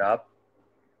showed up,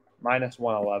 minus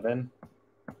 111.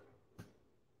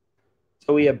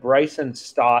 So we have Bryson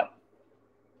Stott.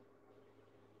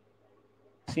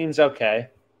 Seems okay.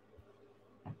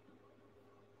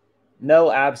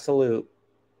 No absolute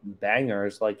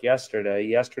bangers like yesterday.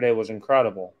 Yesterday was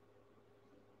incredible.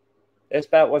 This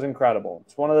bet was incredible.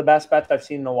 It's one of the best bets I've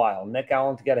seen in a while. Nick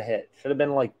Allen to get a hit. Should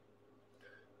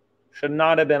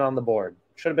not have been on the board.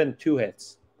 Should have been 2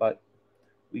 hits, but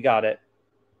we got it.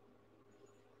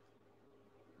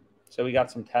 So we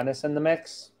got some tennis in the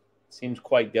mix. Seems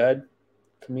quite good.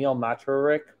 Camille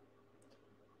Matrovic.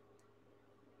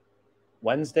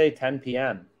 Wednesday, 10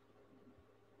 p.m.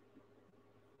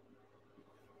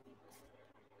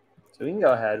 So we can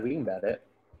go ahead. We can bet it.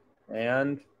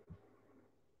 And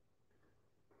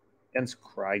against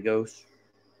Krygos,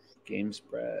 game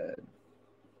spread.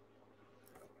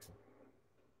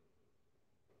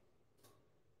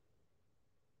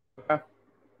 Okay.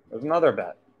 There's another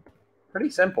bet. Pretty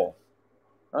simple.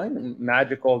 Nothing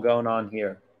magical going on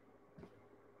here.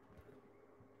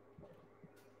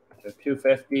 So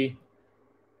 250.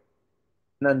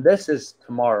 And then this is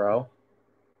tomorrow.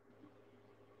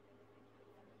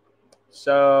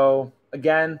 So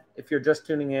again, if you're just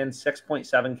tuning in,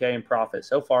 6.7K in profit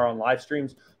so far on live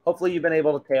streams. Hopefully you've been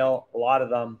able to tail a lot of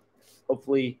them.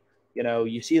 Hopefully You know,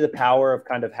 you see the power of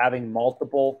kind of having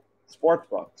multiple sports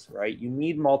books, right? You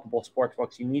need multiple sports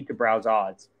books. You need to browse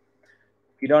odds.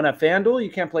 If you don't have FanDuel, you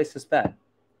can't place this bet.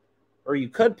 Or you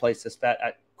could place this bet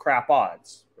at crap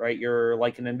odds, right? You're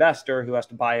like an investor who has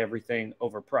to buy everything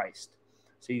overpriced.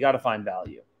 So you got to find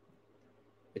value.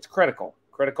 It's critical,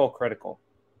 critical, critical.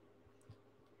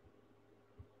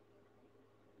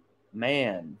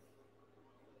 Man,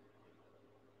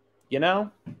 you know,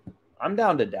 I'm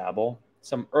down to dabble.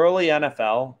 Some early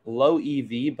NFL, low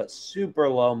EV, but super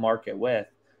low market width.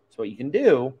 So what you can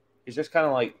do is just kind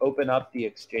of like open up the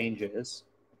exchanges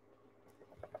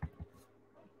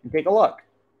and take a look.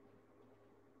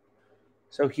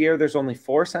 So here there's only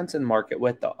 4 cents in market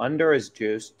width. The under is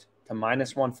juiced to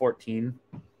minus 114.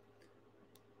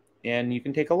 And you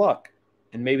can take a look.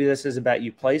 And maybe this is a bet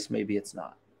you place, maybe it's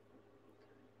not.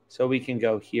 So we can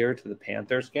go here to the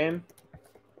Panthers game.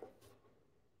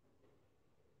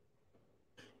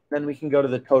 Then we can go to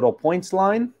the total points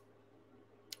line.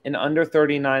 And under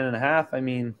 39.5, I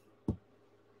mean,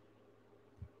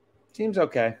 seems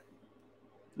okay.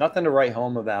 Nothing to write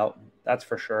home about, that's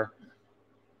for sure.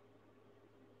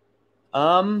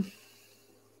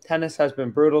 Tennis has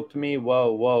been brutal to me.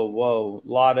 Whoa, whoa, whoa.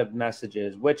 Lot of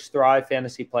messages. Which Thrive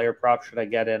fantasy player prop should I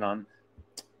get in on?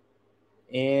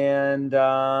 And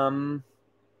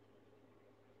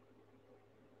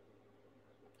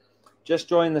just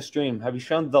join the stream. Have you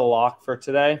shown the lock for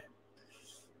today?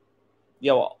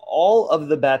 Yo, all of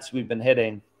the bets we've been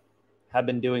hitting have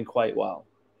been doing quite well.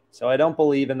 So I don't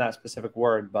believe in that specific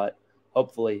word, but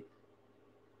hopefully.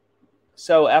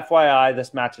 So FYI,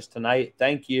 this match is tonight.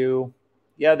 Thank you.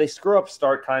 Yeah, they screw up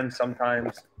start time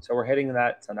sometimes. So we're hitting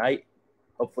that tonight.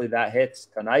 Hopefully that hits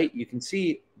tonight. You can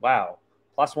see, wow,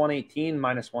 plus 118,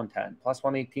 minus 110. Plus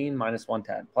 118, minus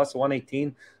 110. Plus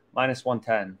 118, minus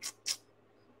 110.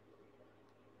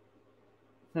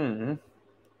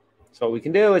 So what we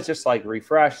can do is just like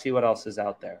refresh, see what else is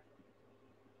out there.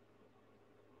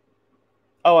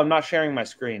 Oh, I'm not sharing my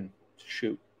screen.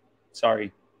 Shoot.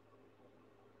 Sorry.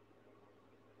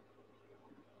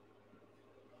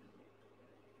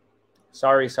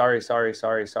 Sorry.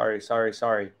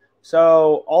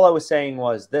 So all I was saying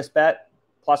was this bet,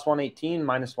 plus 118,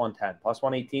 minus 110. Plus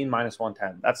 118, minus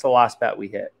 110. That's the last bet we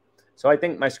hit. So I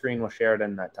think my screen was shared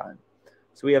in that time.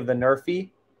 So we have the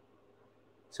Nerfy.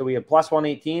 So we have plus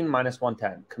 118, minus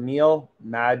 110. Camille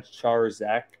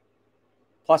Madcharzek,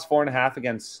 plus 4.5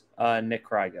 against Nick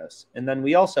Kyrgios. And then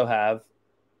we also have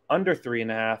under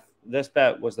 3.5. This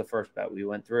bet was the first bet we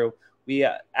went through. We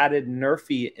added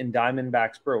Nerfy in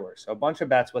Diamondbacks Brewers. So a bunch of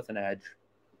bets with an edge.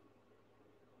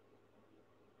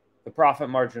 The profit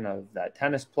margin of that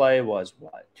tennis play was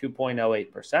what?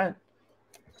 2.08%.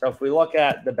 So if we look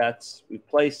at the bets, we've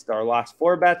placed our last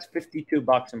 4 bets,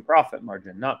 $52 in profit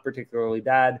margin. Not particularly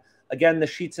bad. Again, the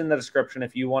sheet's in the description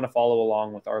if you want to follow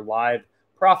along with our live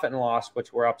profit and loss,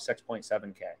 which we're up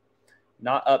 6.7K.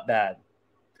 Not up bad.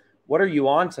 What are you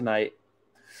on tonight?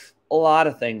 A lot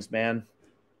of things, man.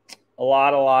 A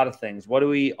lot of things. What are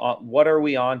we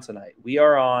on tonight? We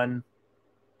are on.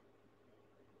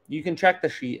 You can check the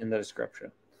sheet in the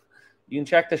description.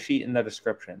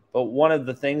 But one of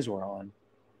the things we're on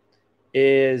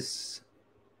is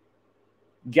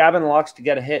Gavin Lux to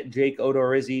get a hit, Jake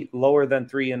Odorizzi lower than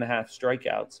 3.5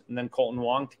 strikeouts, and then Colton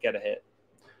Wong to get a hit.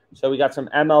 So we got some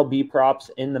MLB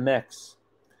props in the mix.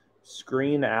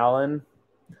 Screen Allen.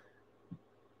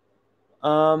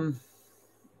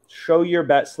 Show your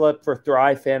bet slip for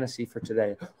Thrive Fantasy for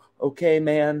today. Okay,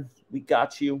 man, we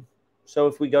got you. So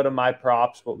if we go to my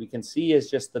props, what we can see is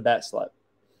just the bet slip.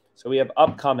 So we have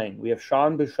upcoming. We have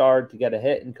Sean Bouchard to get a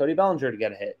hit and Cody Bellinger to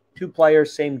get a hit. 2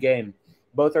 players, same game.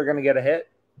 Both are going to get a hit.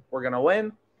 We're going to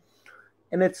win.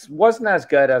 And it wasn't as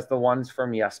good as the ones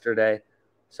from yesterday.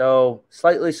 So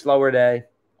slightly slower day,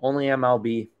 only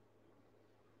MLB.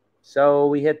 So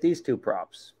we hit these 2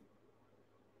 props.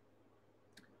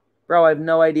 Bro, I have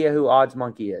no idea who Odds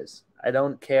Monkey is. I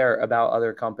don't care about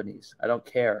other companies. I don't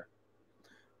care.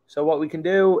 So what we can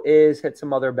do is hit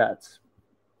some other bets.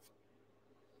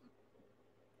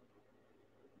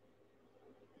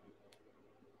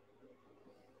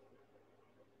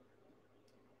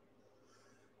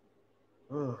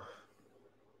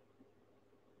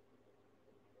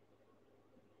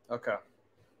 Okay.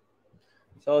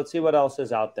 So let's see what else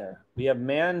is out there. We have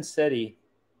Man City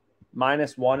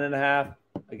minus 1.5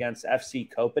 against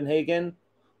FC Copenhagen.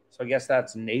 So I guess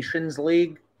that's Nations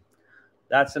League.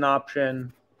 That's an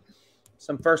option.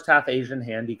 Some first half Asian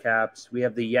handicaps. We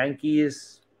have the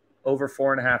Yankees over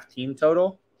 4.5 team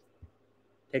total.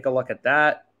 Take a look at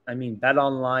that. I mean, Bet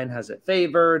Online has it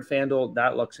favored. FanDuel,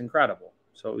 that looks incredible.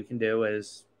 So what we can do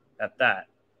is bet that.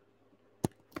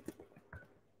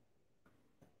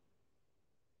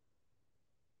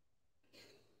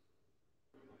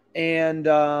 And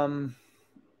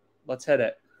let's hit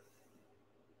it.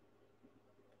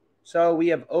 So we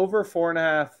have over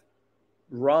 4.5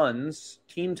 runs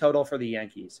team total for the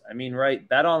Yankees. I mean, right?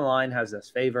 Bet Online has this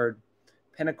favored.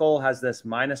 Pinnacle has this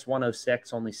minus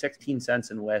 106, only 16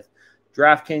 cents in width.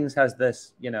 DraftKings has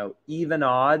this, even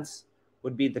odds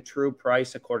would be the true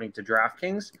price according to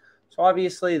DraftKings. So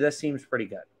obviously this seems pretty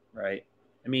good, right?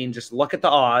 I mean, just look at the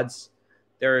odds.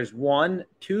 There is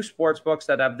two sports books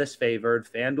that have this favored.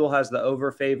 FanDuel has the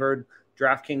over favored.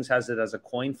 DraftKings has it as a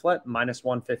coin flip, minus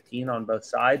 115 on both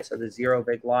sides. So the zero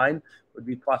big line would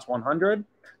be plus 100.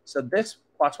 So this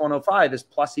plus 105 is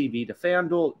plus EV to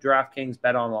FanDuel, DraftKings,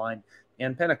 Bet Online,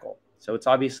 and Pinnacle. So it's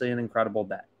obviously an incredible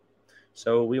bet.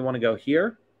 So we want to go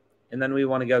here, and then we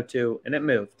want to go to, and it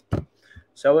moved.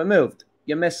 So it moved.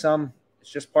 You miss some. It's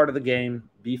just part of the game.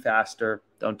 Be faster.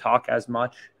 Don't talk as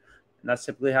much. And that's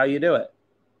typically how you do it.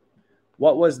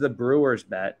 What was the Brewers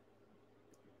bet?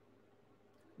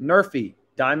 Nerfy,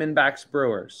 Diamondbacks,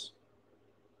 Brewers.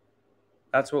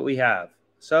 That's what we have.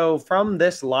 So from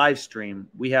this live stream,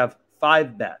 we have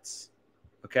 5 bets.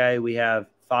 Okay, we have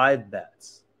 5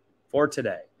 bets for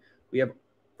today. We have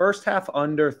first half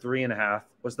under 3.5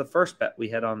 was the first bet we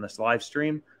hit on this live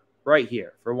stream right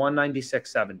here for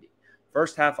 196.70.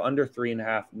 First half under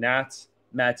 3.5, Nats,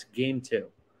 Mets, game 2.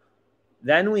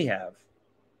 Then we have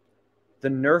the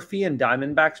Nerfy and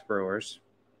Diamondbacks Brewers.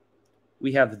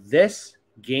 We have this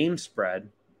game spread,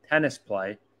 tennis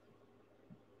play.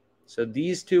 So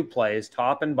these 2 plays,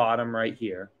 top and bottom right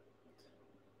here.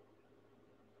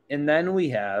 And then we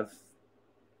have,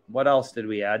 what else did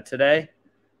we add today?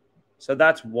 So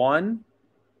that's 1.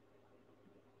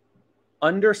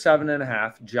 Under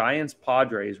 7.5, Giants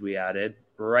Padres we added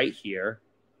right here.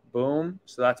 Boom.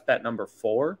 So that's bet number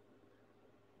 4.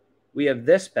 We have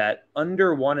this bet,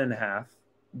 under 1.5,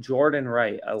 Jordan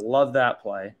Wright. I love that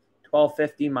play.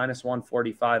 1250 minus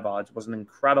 145 odds was an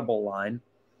incredible line.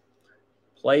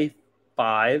 Play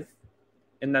 5,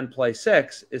 and then play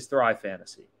 6 is Thrive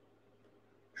Fantasy.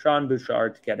 Sean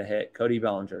Bouchard to get a hit, Cody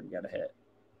Bellinger to get a hit.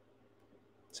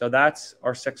 So that's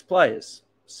our 6 plays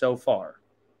so far.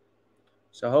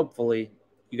 So hopefully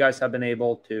you guys have been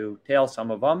able to tail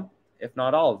some of them, if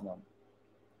not all of them.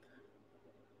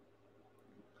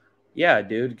 Yeah,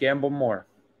 dude, gamble more.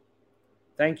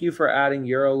 Thank you for adding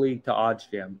EuroLeague to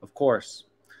OddsJam. Of course.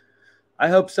 I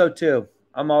hope so too.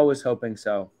 I'm always hoping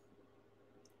so.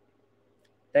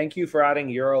 Thank you for adding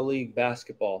EuroLeague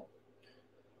basketball.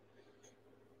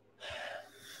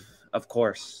 Of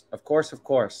course. Of course, of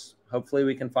course. Hopefully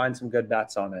we can find some good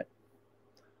bets on it.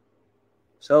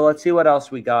 So let's see what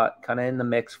else we got kind of in the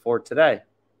mix for today.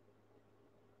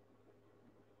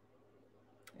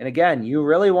 And again, you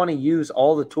really want to use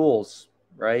all the tools,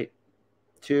 right?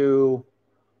 To,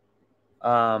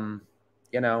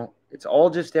 it's all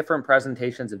just different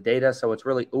presentations of data. So it's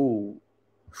really,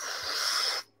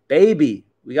 baby,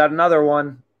 we got another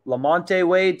one. Lamonte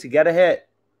Wade to get a hit.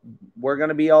 We're going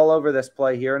to be all over this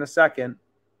play here in a second.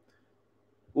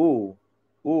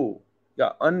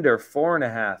 Got under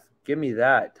 4.5. Give me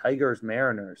that. Tigers,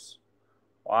 Mariners.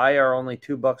 Why are only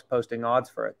 $2 posting odds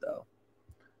for it, though?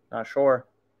 Not sure.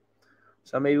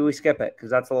 So maybe we skip it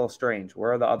because that's a little strange.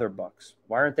 Where are the other books?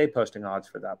 Why aren't they posting odds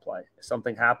for that play? Is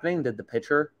something happening? Did the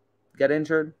pitcher get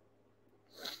injured?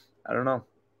 I don't know.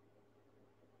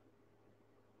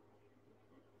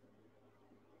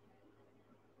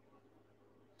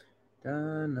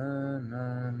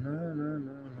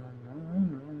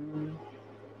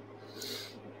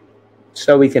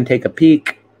 So we can take a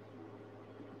peek.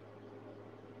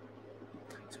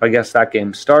 So I guess that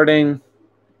game's starting.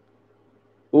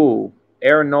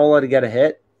 Aaron Nola to get a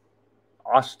hit.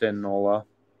 Austin Nola.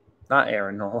 Not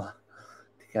Aaron Nola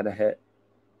to get a hit.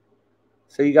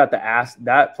 So you got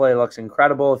that play looks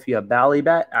incredible. If you have Bally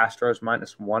bet, Astros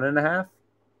minus 1.5.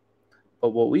 But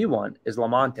what we want is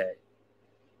Lamonte.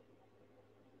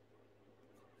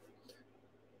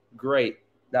 Great.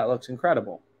 That looks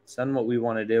incredible. So then what we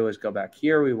want to do is go back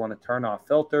here. We want to turn off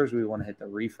filters. We want to hit the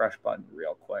refresh button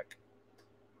real quick.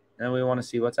 And then we want to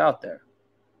see what's out there.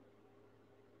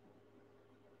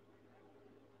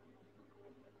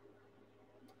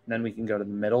 And then we can go to the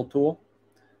middle tool.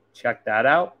 Check that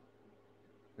out.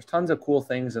 There's tons of cool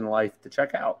things in life to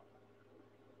check out.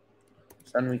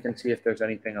 So then we can see if there's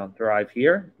anything on Thrive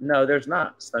here. No, there's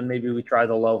not. So then maybe we try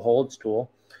the low holds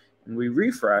tool and we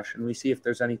refresh and we see if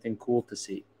there's anything cool to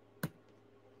see.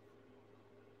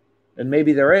 And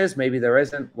maybe there is, maybe there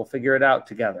isn't. We'll figure it out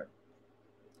together.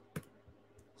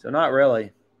 So not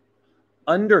really.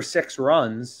 Under 6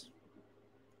 runs,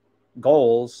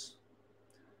 goals,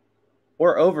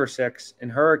 or over 6 in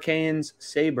Hurricanes,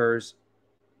 Sabres.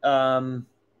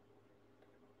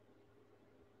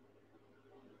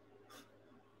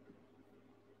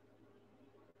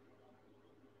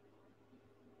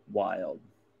 Wild.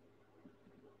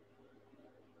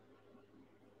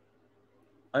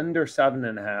 Under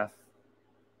 7.5.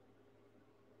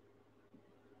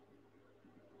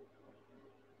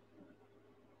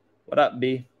 What up,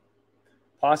 B?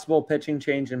 Possible pitching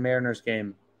change in Mariners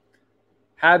game.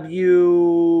 Have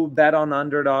you bet on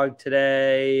underdog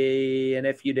today? And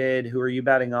if you did, who are you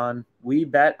betting on? We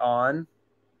bet on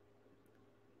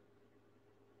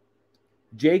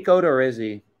Jake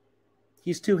Odorizzi.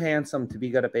 He's too handsome to be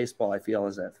good at baseball, I feel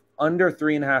as if. Under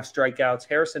 3.5 strikeouts.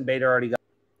 Harrison Bader already got.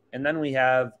 And then we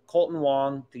have Colton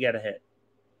Wong to get a hit.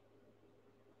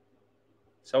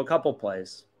 So a couple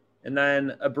plays. And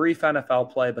then a brief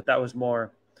NFL play, but that was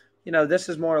more, this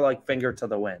is more like finger to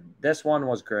the wind. This one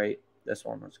was great. This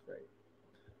one was great.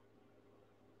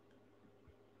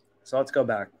 So let's go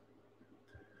back.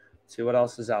 See what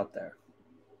else is out there.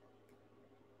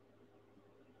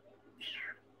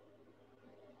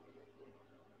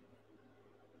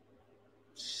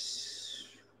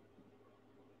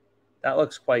 That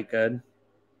looks quite good.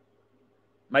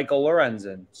 Michael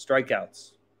Lorenzen,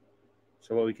 strikeouts.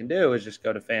 So what we can do is just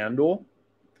go to FanDuel,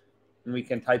 and we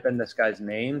can type in this guy's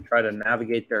name, try to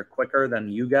navigate there quicker than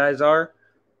you guys are,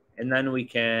 and then we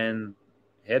can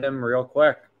hit him real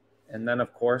quick. And then,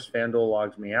 of course, FanDuel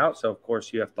logs me out, so, of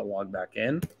course, you have to log back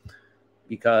in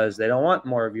because they don't want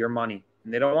more of your money,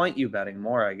 and they don't want you betting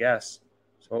more, I guess.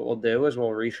 So what we'll do is we'll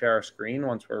reshare our screen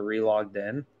once we're re-logged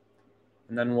in,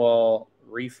 and then we'll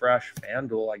refresh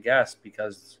FanDuel, I guess,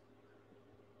 because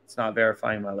it's not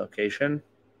verifying my location.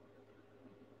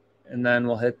 And then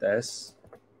we'll hit this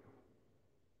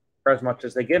for as much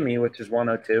as they give me, which is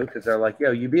 102, because they're like,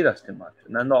 yo, you beat us too much.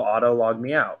 And then they'll auto log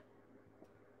me out.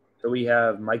 So we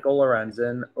have Michael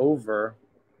Lorenzen over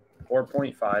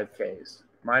 4.5 Ks,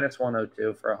 minus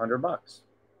 102 for $100.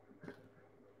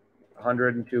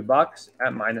 $102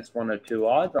 at minus 102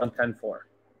 odds on 10-4.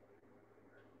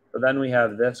 So then we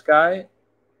have this guy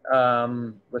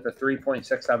with a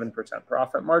 3.67%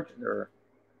 profit margin, or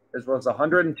this was a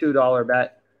 $102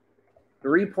 bet,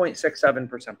 3.67%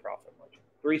 profit margin,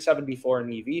 374 in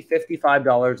EV,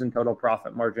 $55 in total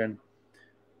profit margin.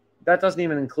 That doesn't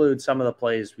even include some of the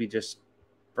plays we just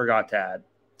forgot to add.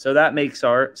 So that makes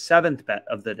our 7th bet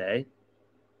of the day.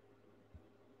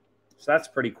 So that's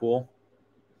pretty cool.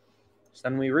 So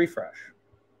then we refresh.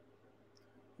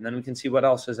 And then we can see what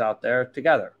else is out there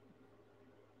together.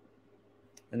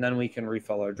 And then we can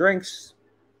refill our drinks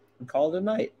and call it a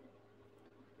night.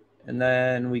 And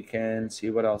then we can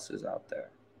see what else is out there.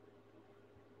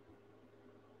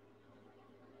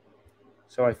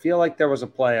 So I feel like there was a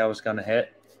play I was going to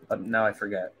hit, but now I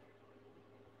forget.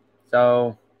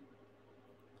 So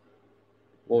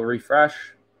we'll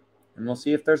refresh, and we'll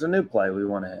see if there's a new play we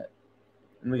want to hit.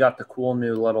 And we got the cool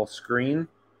new little screen.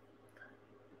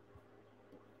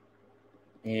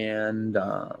 And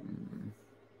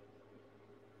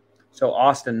so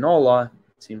Austin Nola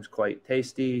seems quite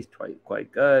tasty,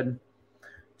 quite good.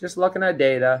 Just looking at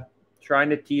data, trying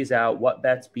to tease out what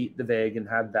bets beat the VIG and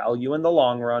have value in the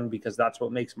long run, because that's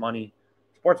what makes money.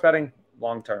 Sports betting,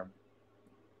 long term.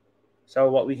 So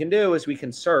what we can do is we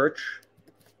can search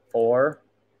for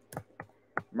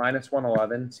minus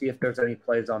 111, see if there's any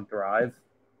plays on Thrive.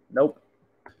 Nope.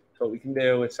 So what we can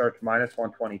do is search minus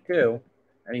 122.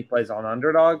 Any plays on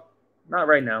Underdog? Not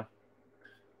right now.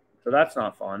 So that's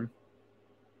not fun.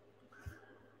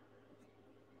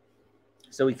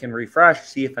 So we can refresh,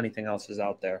 see if anything else is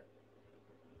out there.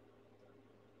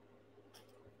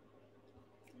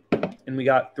 And we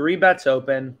got 3 bets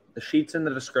open. The sheet's in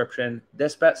the description.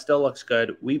 This bet still looks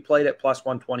good. We played it plus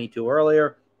 122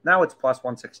 earlier. Now it's plus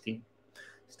 116.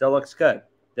 Still looks good.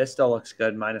 This still looks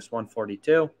good, minus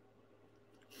 142.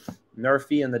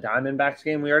 Murphy in the Diamondbacks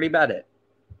game, we already bet it.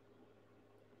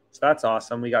 So that's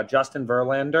awesome. We got Justin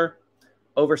Verlander,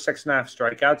 over 6.5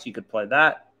 strikeouts. You could play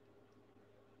that.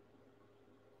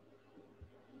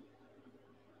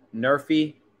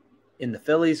 Murphy in the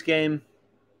Phillies game.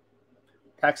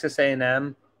 Texas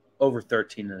A&M, over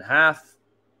 13.5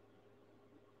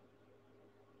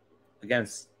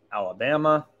 against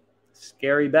Alabama.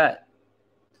 Scary bet.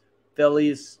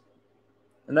 Phillies.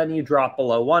 And then you drop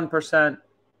below 1%.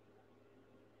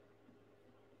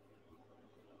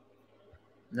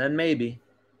 And then maybe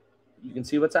you can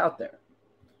see what's out there.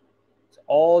 It's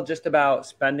all just about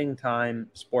spending time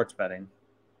sports betting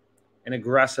and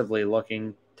aggressively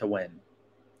looking to win.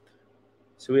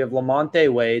 So we have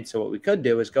Lamonte Wade. So what we could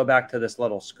do is go back to this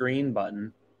little screen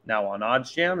button now on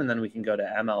OddsJam, and then we can go to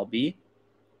MLB.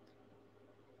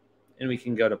 And we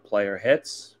can go to player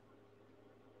hits.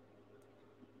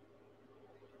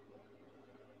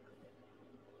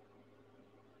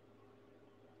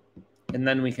 And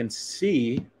then we can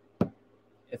see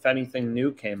if anything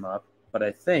new came up. But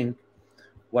I think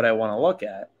what I want to look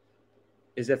at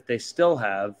is if they still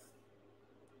have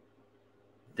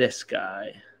this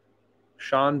guy,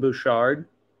 Sean Bouchard,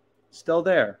 still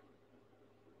there.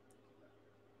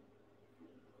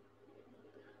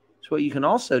 So what you can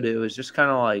also do is just kind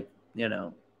of like,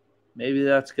 maybe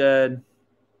that's good.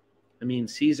 I mean,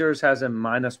 Caesars has him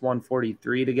minus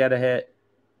 143 to get a hit.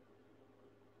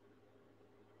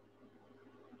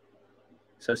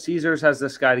 So Caesars has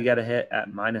this guy to get a hit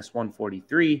at minus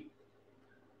 143.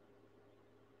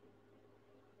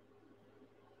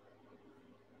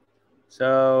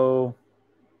 So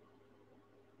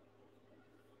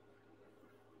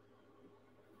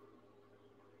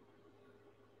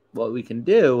what we can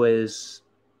do is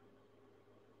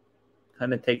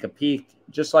kind of take a peek,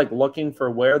 just like looking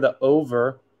for where the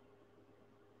over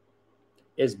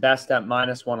is best at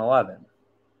minus 111.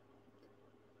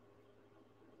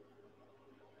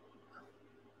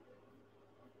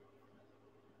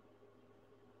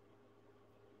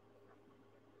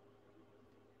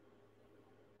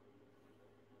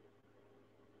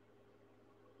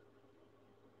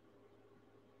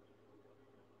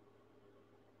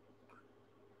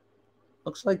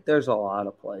 Looks like there's a lot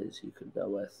of plays you could go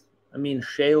with. I mean,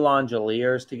 Shea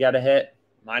Langeliers to get a hit,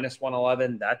 minus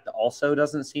 111. That also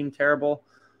doesn't seem terrible.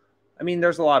 I mean,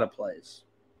 there's a lot of plays.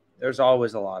 There's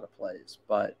always a lot of plays.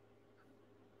 But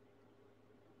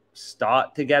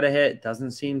Stott to get a hit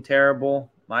doesn't seem terrible,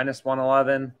 minus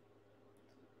 111.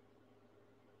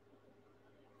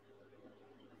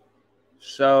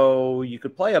 So you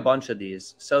could play a bunch of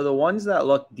these. So the ones that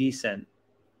look decent,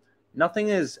 nothing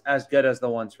is as good as the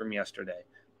ones from yesterday,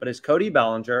 but it's Cody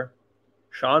Bellinger,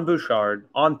 Sean Bouchard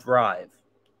on Thrive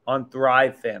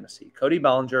Fantasy. Cody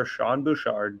Bellinger, Sean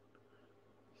Bouchard.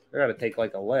 I got to take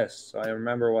like a list so I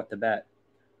remember what to bet.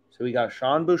 So we got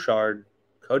Sean Bouchard,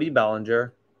 Cody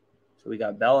Bellinger. So we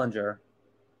got Bellinger.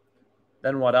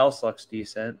 Then what else looks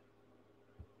decent?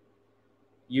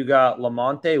 You got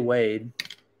Lamonte Wade.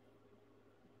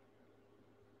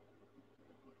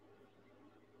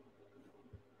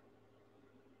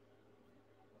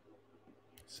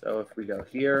 So if we go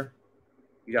here,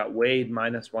 you got Wade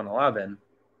minus 111.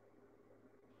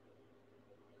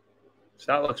 So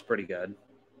that looks pretty good.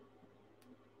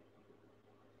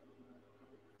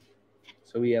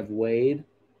 So we have Wade.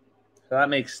 So that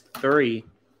makes 3.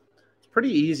 It's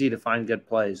pretty easy to find good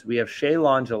plays. We have Shea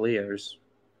Langeliers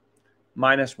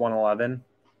minus 111.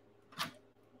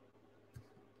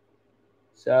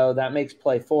 So that makes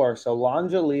play 4. So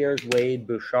Langeliers, Wade,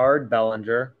 Bouchard,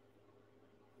 Bellinger.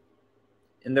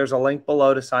 And there's a link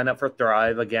below to sign up for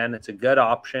Thrive. Again, it's a good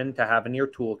option to have in your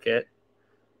toolkit.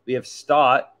 We have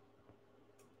Stott.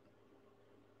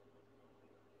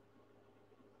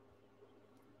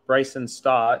 Bryson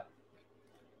Stott.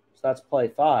 So that's play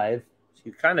 5. So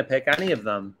you kind of pick any of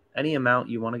them, any amount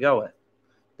you want to go with.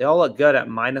 They all look good at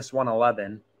minus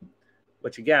 111,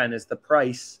 which again is the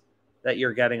price that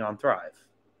you're getting on Thrive.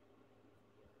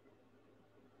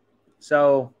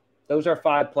 So those are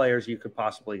 5 players you could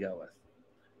possibly go with.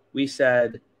 We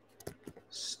said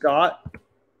Stott,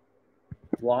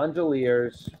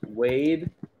 Langeliers,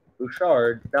 Wade,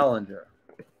 Bouchard, Bellinger.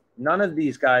 None of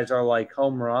these guys are like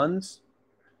home runs,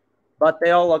 but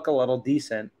they all look a little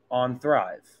decent on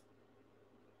Thrive.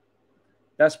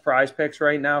 Best prize picks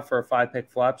right now for a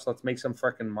 5-pick flex. Let's make some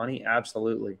freaking money.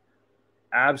 Absolutely.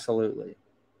 Absolutely.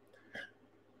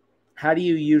 How do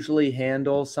you usually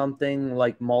handle something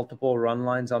like multiple run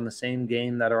lines on the same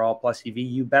game that are all plus EV?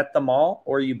 You bet them all,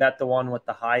 or you bet the one with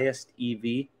the highest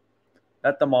EV.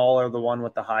 Bet them all or the one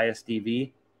with the highest EV.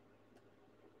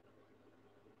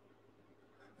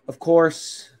 Of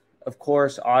course,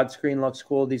 odd screen looks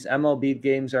cool. These MLB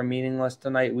games are meaningless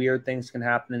tonight. Weird things can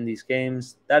happen in these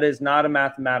games. That is not a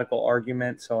mathematical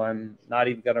argument, so I'm not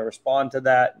even going to respond to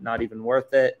that. Not even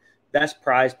worth it. Best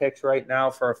prize picks right now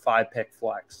for a 5-pick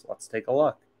flex. Let's take a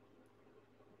look.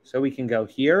 So we can go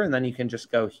here, and then you can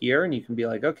just go here, and you can be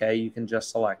like, okay, you can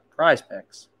just select prize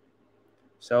picks.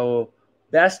 So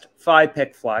best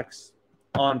 5-pick flex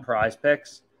on prize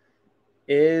picks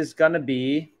is going to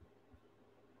be,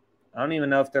 I don't even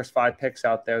know if there's 5 picks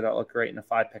out there that look great in a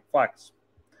 5-pick flex.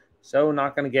 So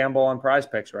not going to gamble on prize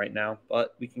picks right now,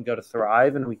 but we can go to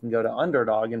Thrive, and we can go to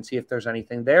Underdog and see if there's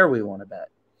anything there we want to bet.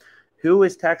 Who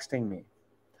is texting me?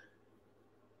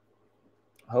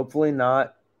 Hopefully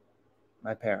not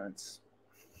my parents.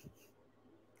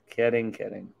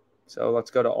 Kidding. So let's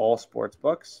go to all sports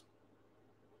books.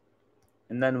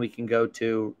 And then we can go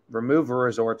to remove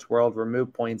Resorts World, remove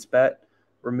PointsBet,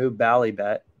 remove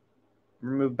Ballybet,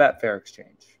 remove Betfair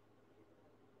Exchange.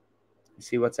 You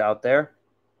see what's out there?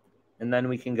 And then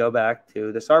we can go back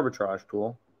to this arbitrage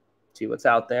tool, see what's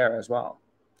out there as well.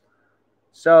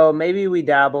 So maybe we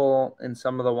dabble in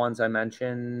some of the ones I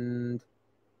mentioned.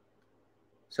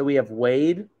 So we have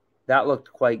Wade. That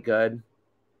looked quite good.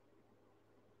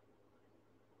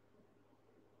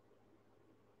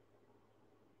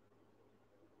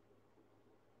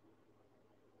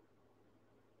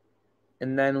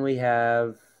 And then we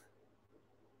have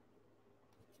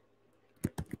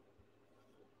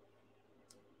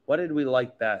what did we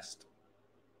like best?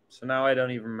 So now I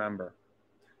don't even remember.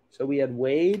 So we had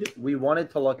Wade. We wanted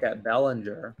to look at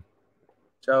Bellinger.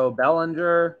 So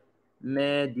Bellinger,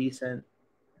 meh, decent.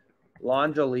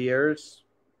 Langeliers,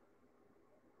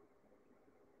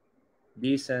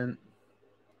 decent.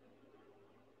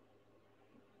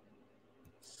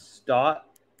 Stott,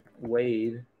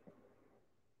 Wade,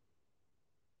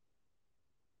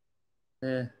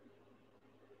 eh.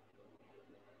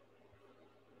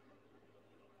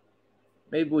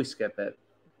 Maybe we skip it.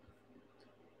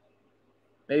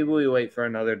 Maybe we wait for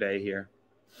another day here.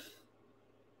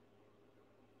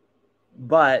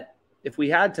 But if we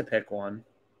had to pick one,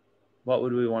 what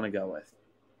would we want to go with?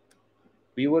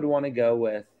 We would want to go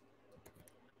with,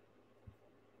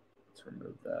 let's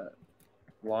remove that,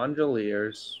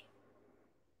 Langeliers.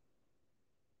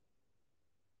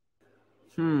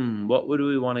 What would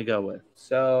we want to go with?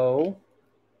 So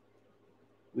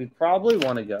we probably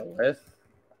want to go with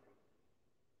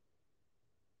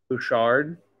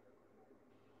Bouchard.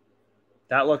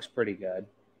 That looks pretty good.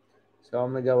 So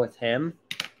I'm going to go with him.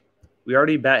 We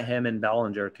already bet him and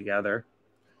Bellinger together.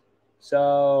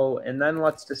 So, and then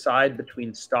let's decide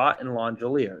between Stott and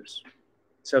Langeliers.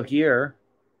 So here,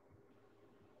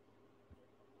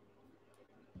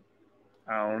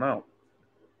 I don't know.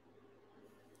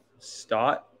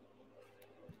 Stott,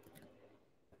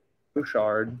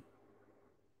 Bouchard,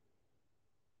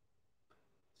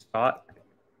 Stott.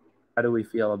 How do we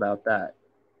feel about that?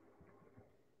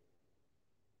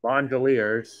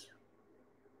 Langeliers.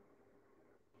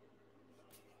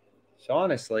 So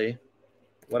honestly,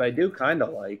 what I do kind of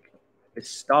like is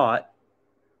Stott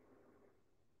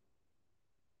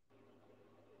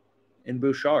and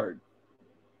Bouchard.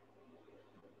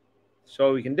 So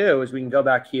what we can do is we can go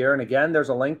back here. And again, there's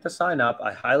a link to sign up.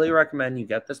 I highly recommend you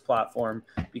get this platform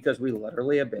because we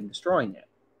literally have been destroying it.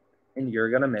 And you're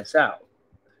going to miss out.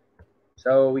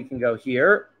 So we can go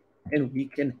here and we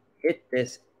can hit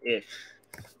this ish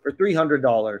for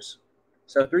 $300.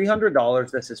 So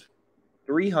 $300, this is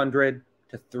 300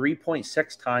 to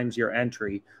 3.6 times your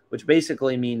entry, which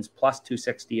basically means plus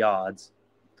 260 odds.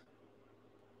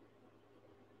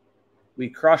 We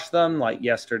crushed them like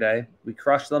yesterday. We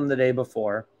crushed them the day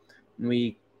before. And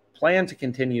we plan to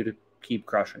continue to keep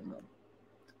crushing them.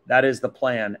 That is the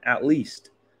plan, at least.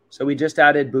 So we just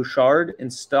added Bouchard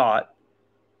and Stott,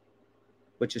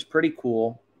 which is pretty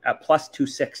cool, at plus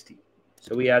 260.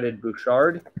 So we added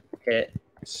Bouchard, hit,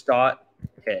 Stott,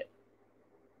 hit.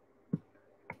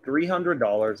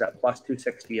 $300 at plus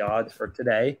 260 odds for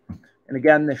today. And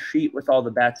again, the sheet with all the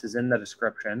bets is in the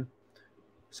description.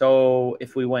 So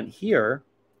if we went here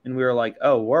and we were like,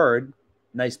 oh, word,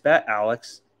 nice bet,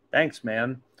 Alex. Thanks,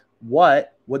 man.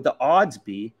 What would the odds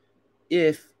be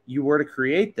if you were to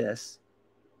create this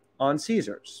on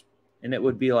Caesars? And it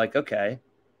would be like, okay,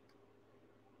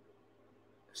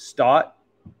 Stott,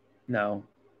 no.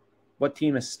 What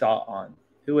team is Stott on?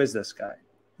 Who is this guy?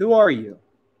 Who are you?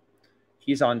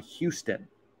 He's on Houston.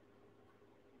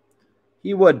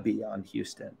 He would be on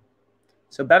Houston.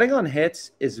 So betting on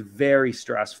hits is very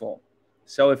stressful.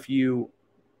 So if you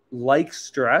like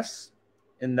stress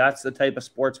and that's the type of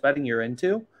sports betting you're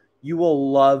into, you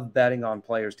will love betting on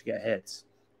players to get hits,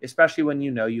 especially when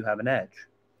you know you have an edge.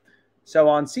 So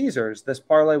on Caesars, this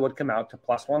parlay would come out to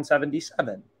plus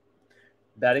 177.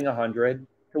 Betting 100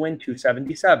 to win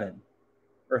 277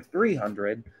 or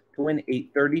 300 to win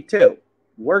 832.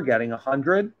 We're getting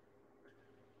 100,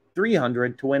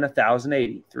 300 to win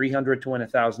 1,080, 300 to win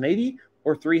 1,080,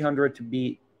 or 300 to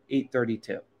beat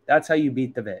 832. That's how you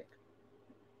beat the VIG.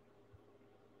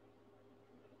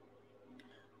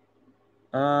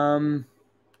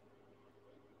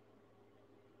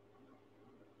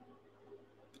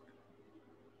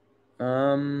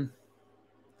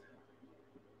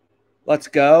 Let's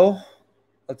go.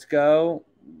 Let's go.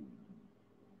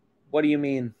 What do you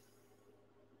mean?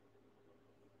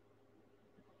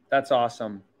 That's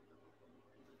awesome.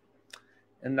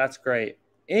 And that's great.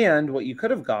 And what you could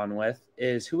have gone with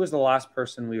is who was the last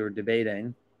person we were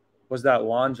debating? Was that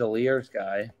Langeliers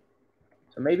guy?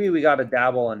 So maybe we got to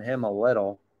dabble in him a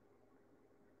little.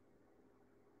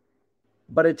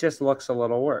 But it just looks a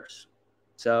little worse.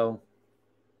 So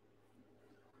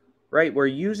right? We're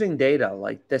using data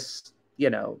like this, you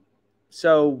know.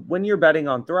 So when you're betting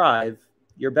on Thrive,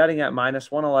 you're betting at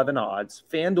minus 111 odds.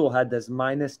 FanDuel had this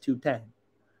minus 210.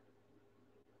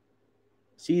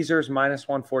 Caesars minus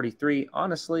 143.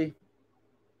 Honestly,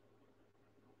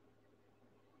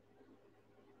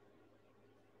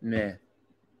 meh.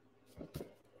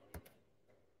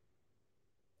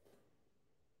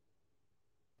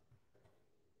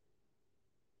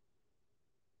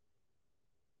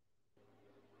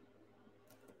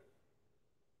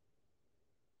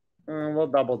 We'll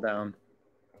double down.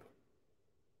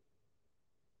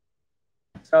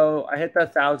 So I hit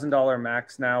the $1,000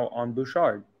 max now on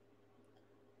Bouchard.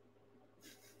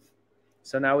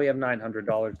 So now we have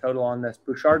 $900 total on this.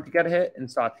 Bouchard to get a hit and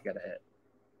Stott to get a hit.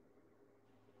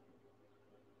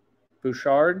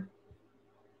 Bouchard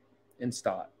and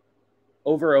Stott.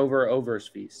 Overs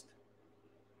feast.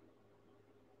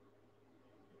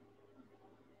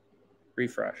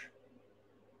 Refresh.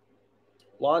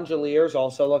 Langeliers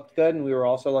also looked good, and we were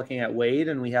also looking at Wade,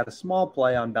 and we had a small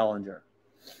play on Bellinger.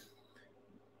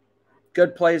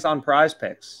 Good plays on prize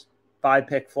picks.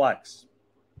 5-pick flex.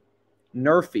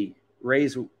 Nerfy,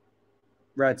 Rays,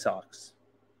 Red Sox.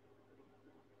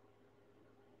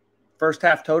 First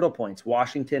half total points.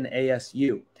 Washington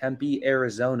ASU. Tempe,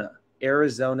 Arizona.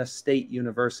 Arizona State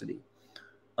University.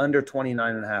 Under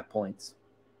 29.5 points.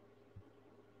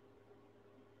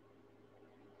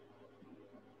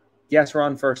 Yes,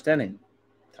 run first inning.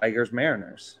 Tigers,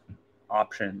 Mariners.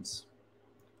 Options.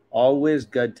 Always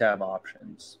good to have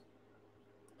options.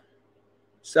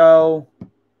 So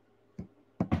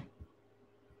I'm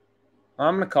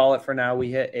going to call it for now.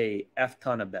 We hit a F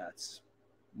ton of bets.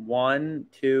 1,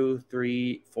 2,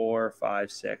 3, 4,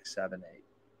 5, 6, 7, 8.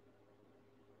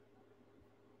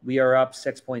 We are up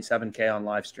 6.7K on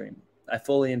live stream. I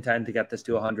fully intend to get this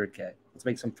to 100K. Let's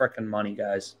make some freaking money,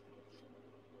 guys.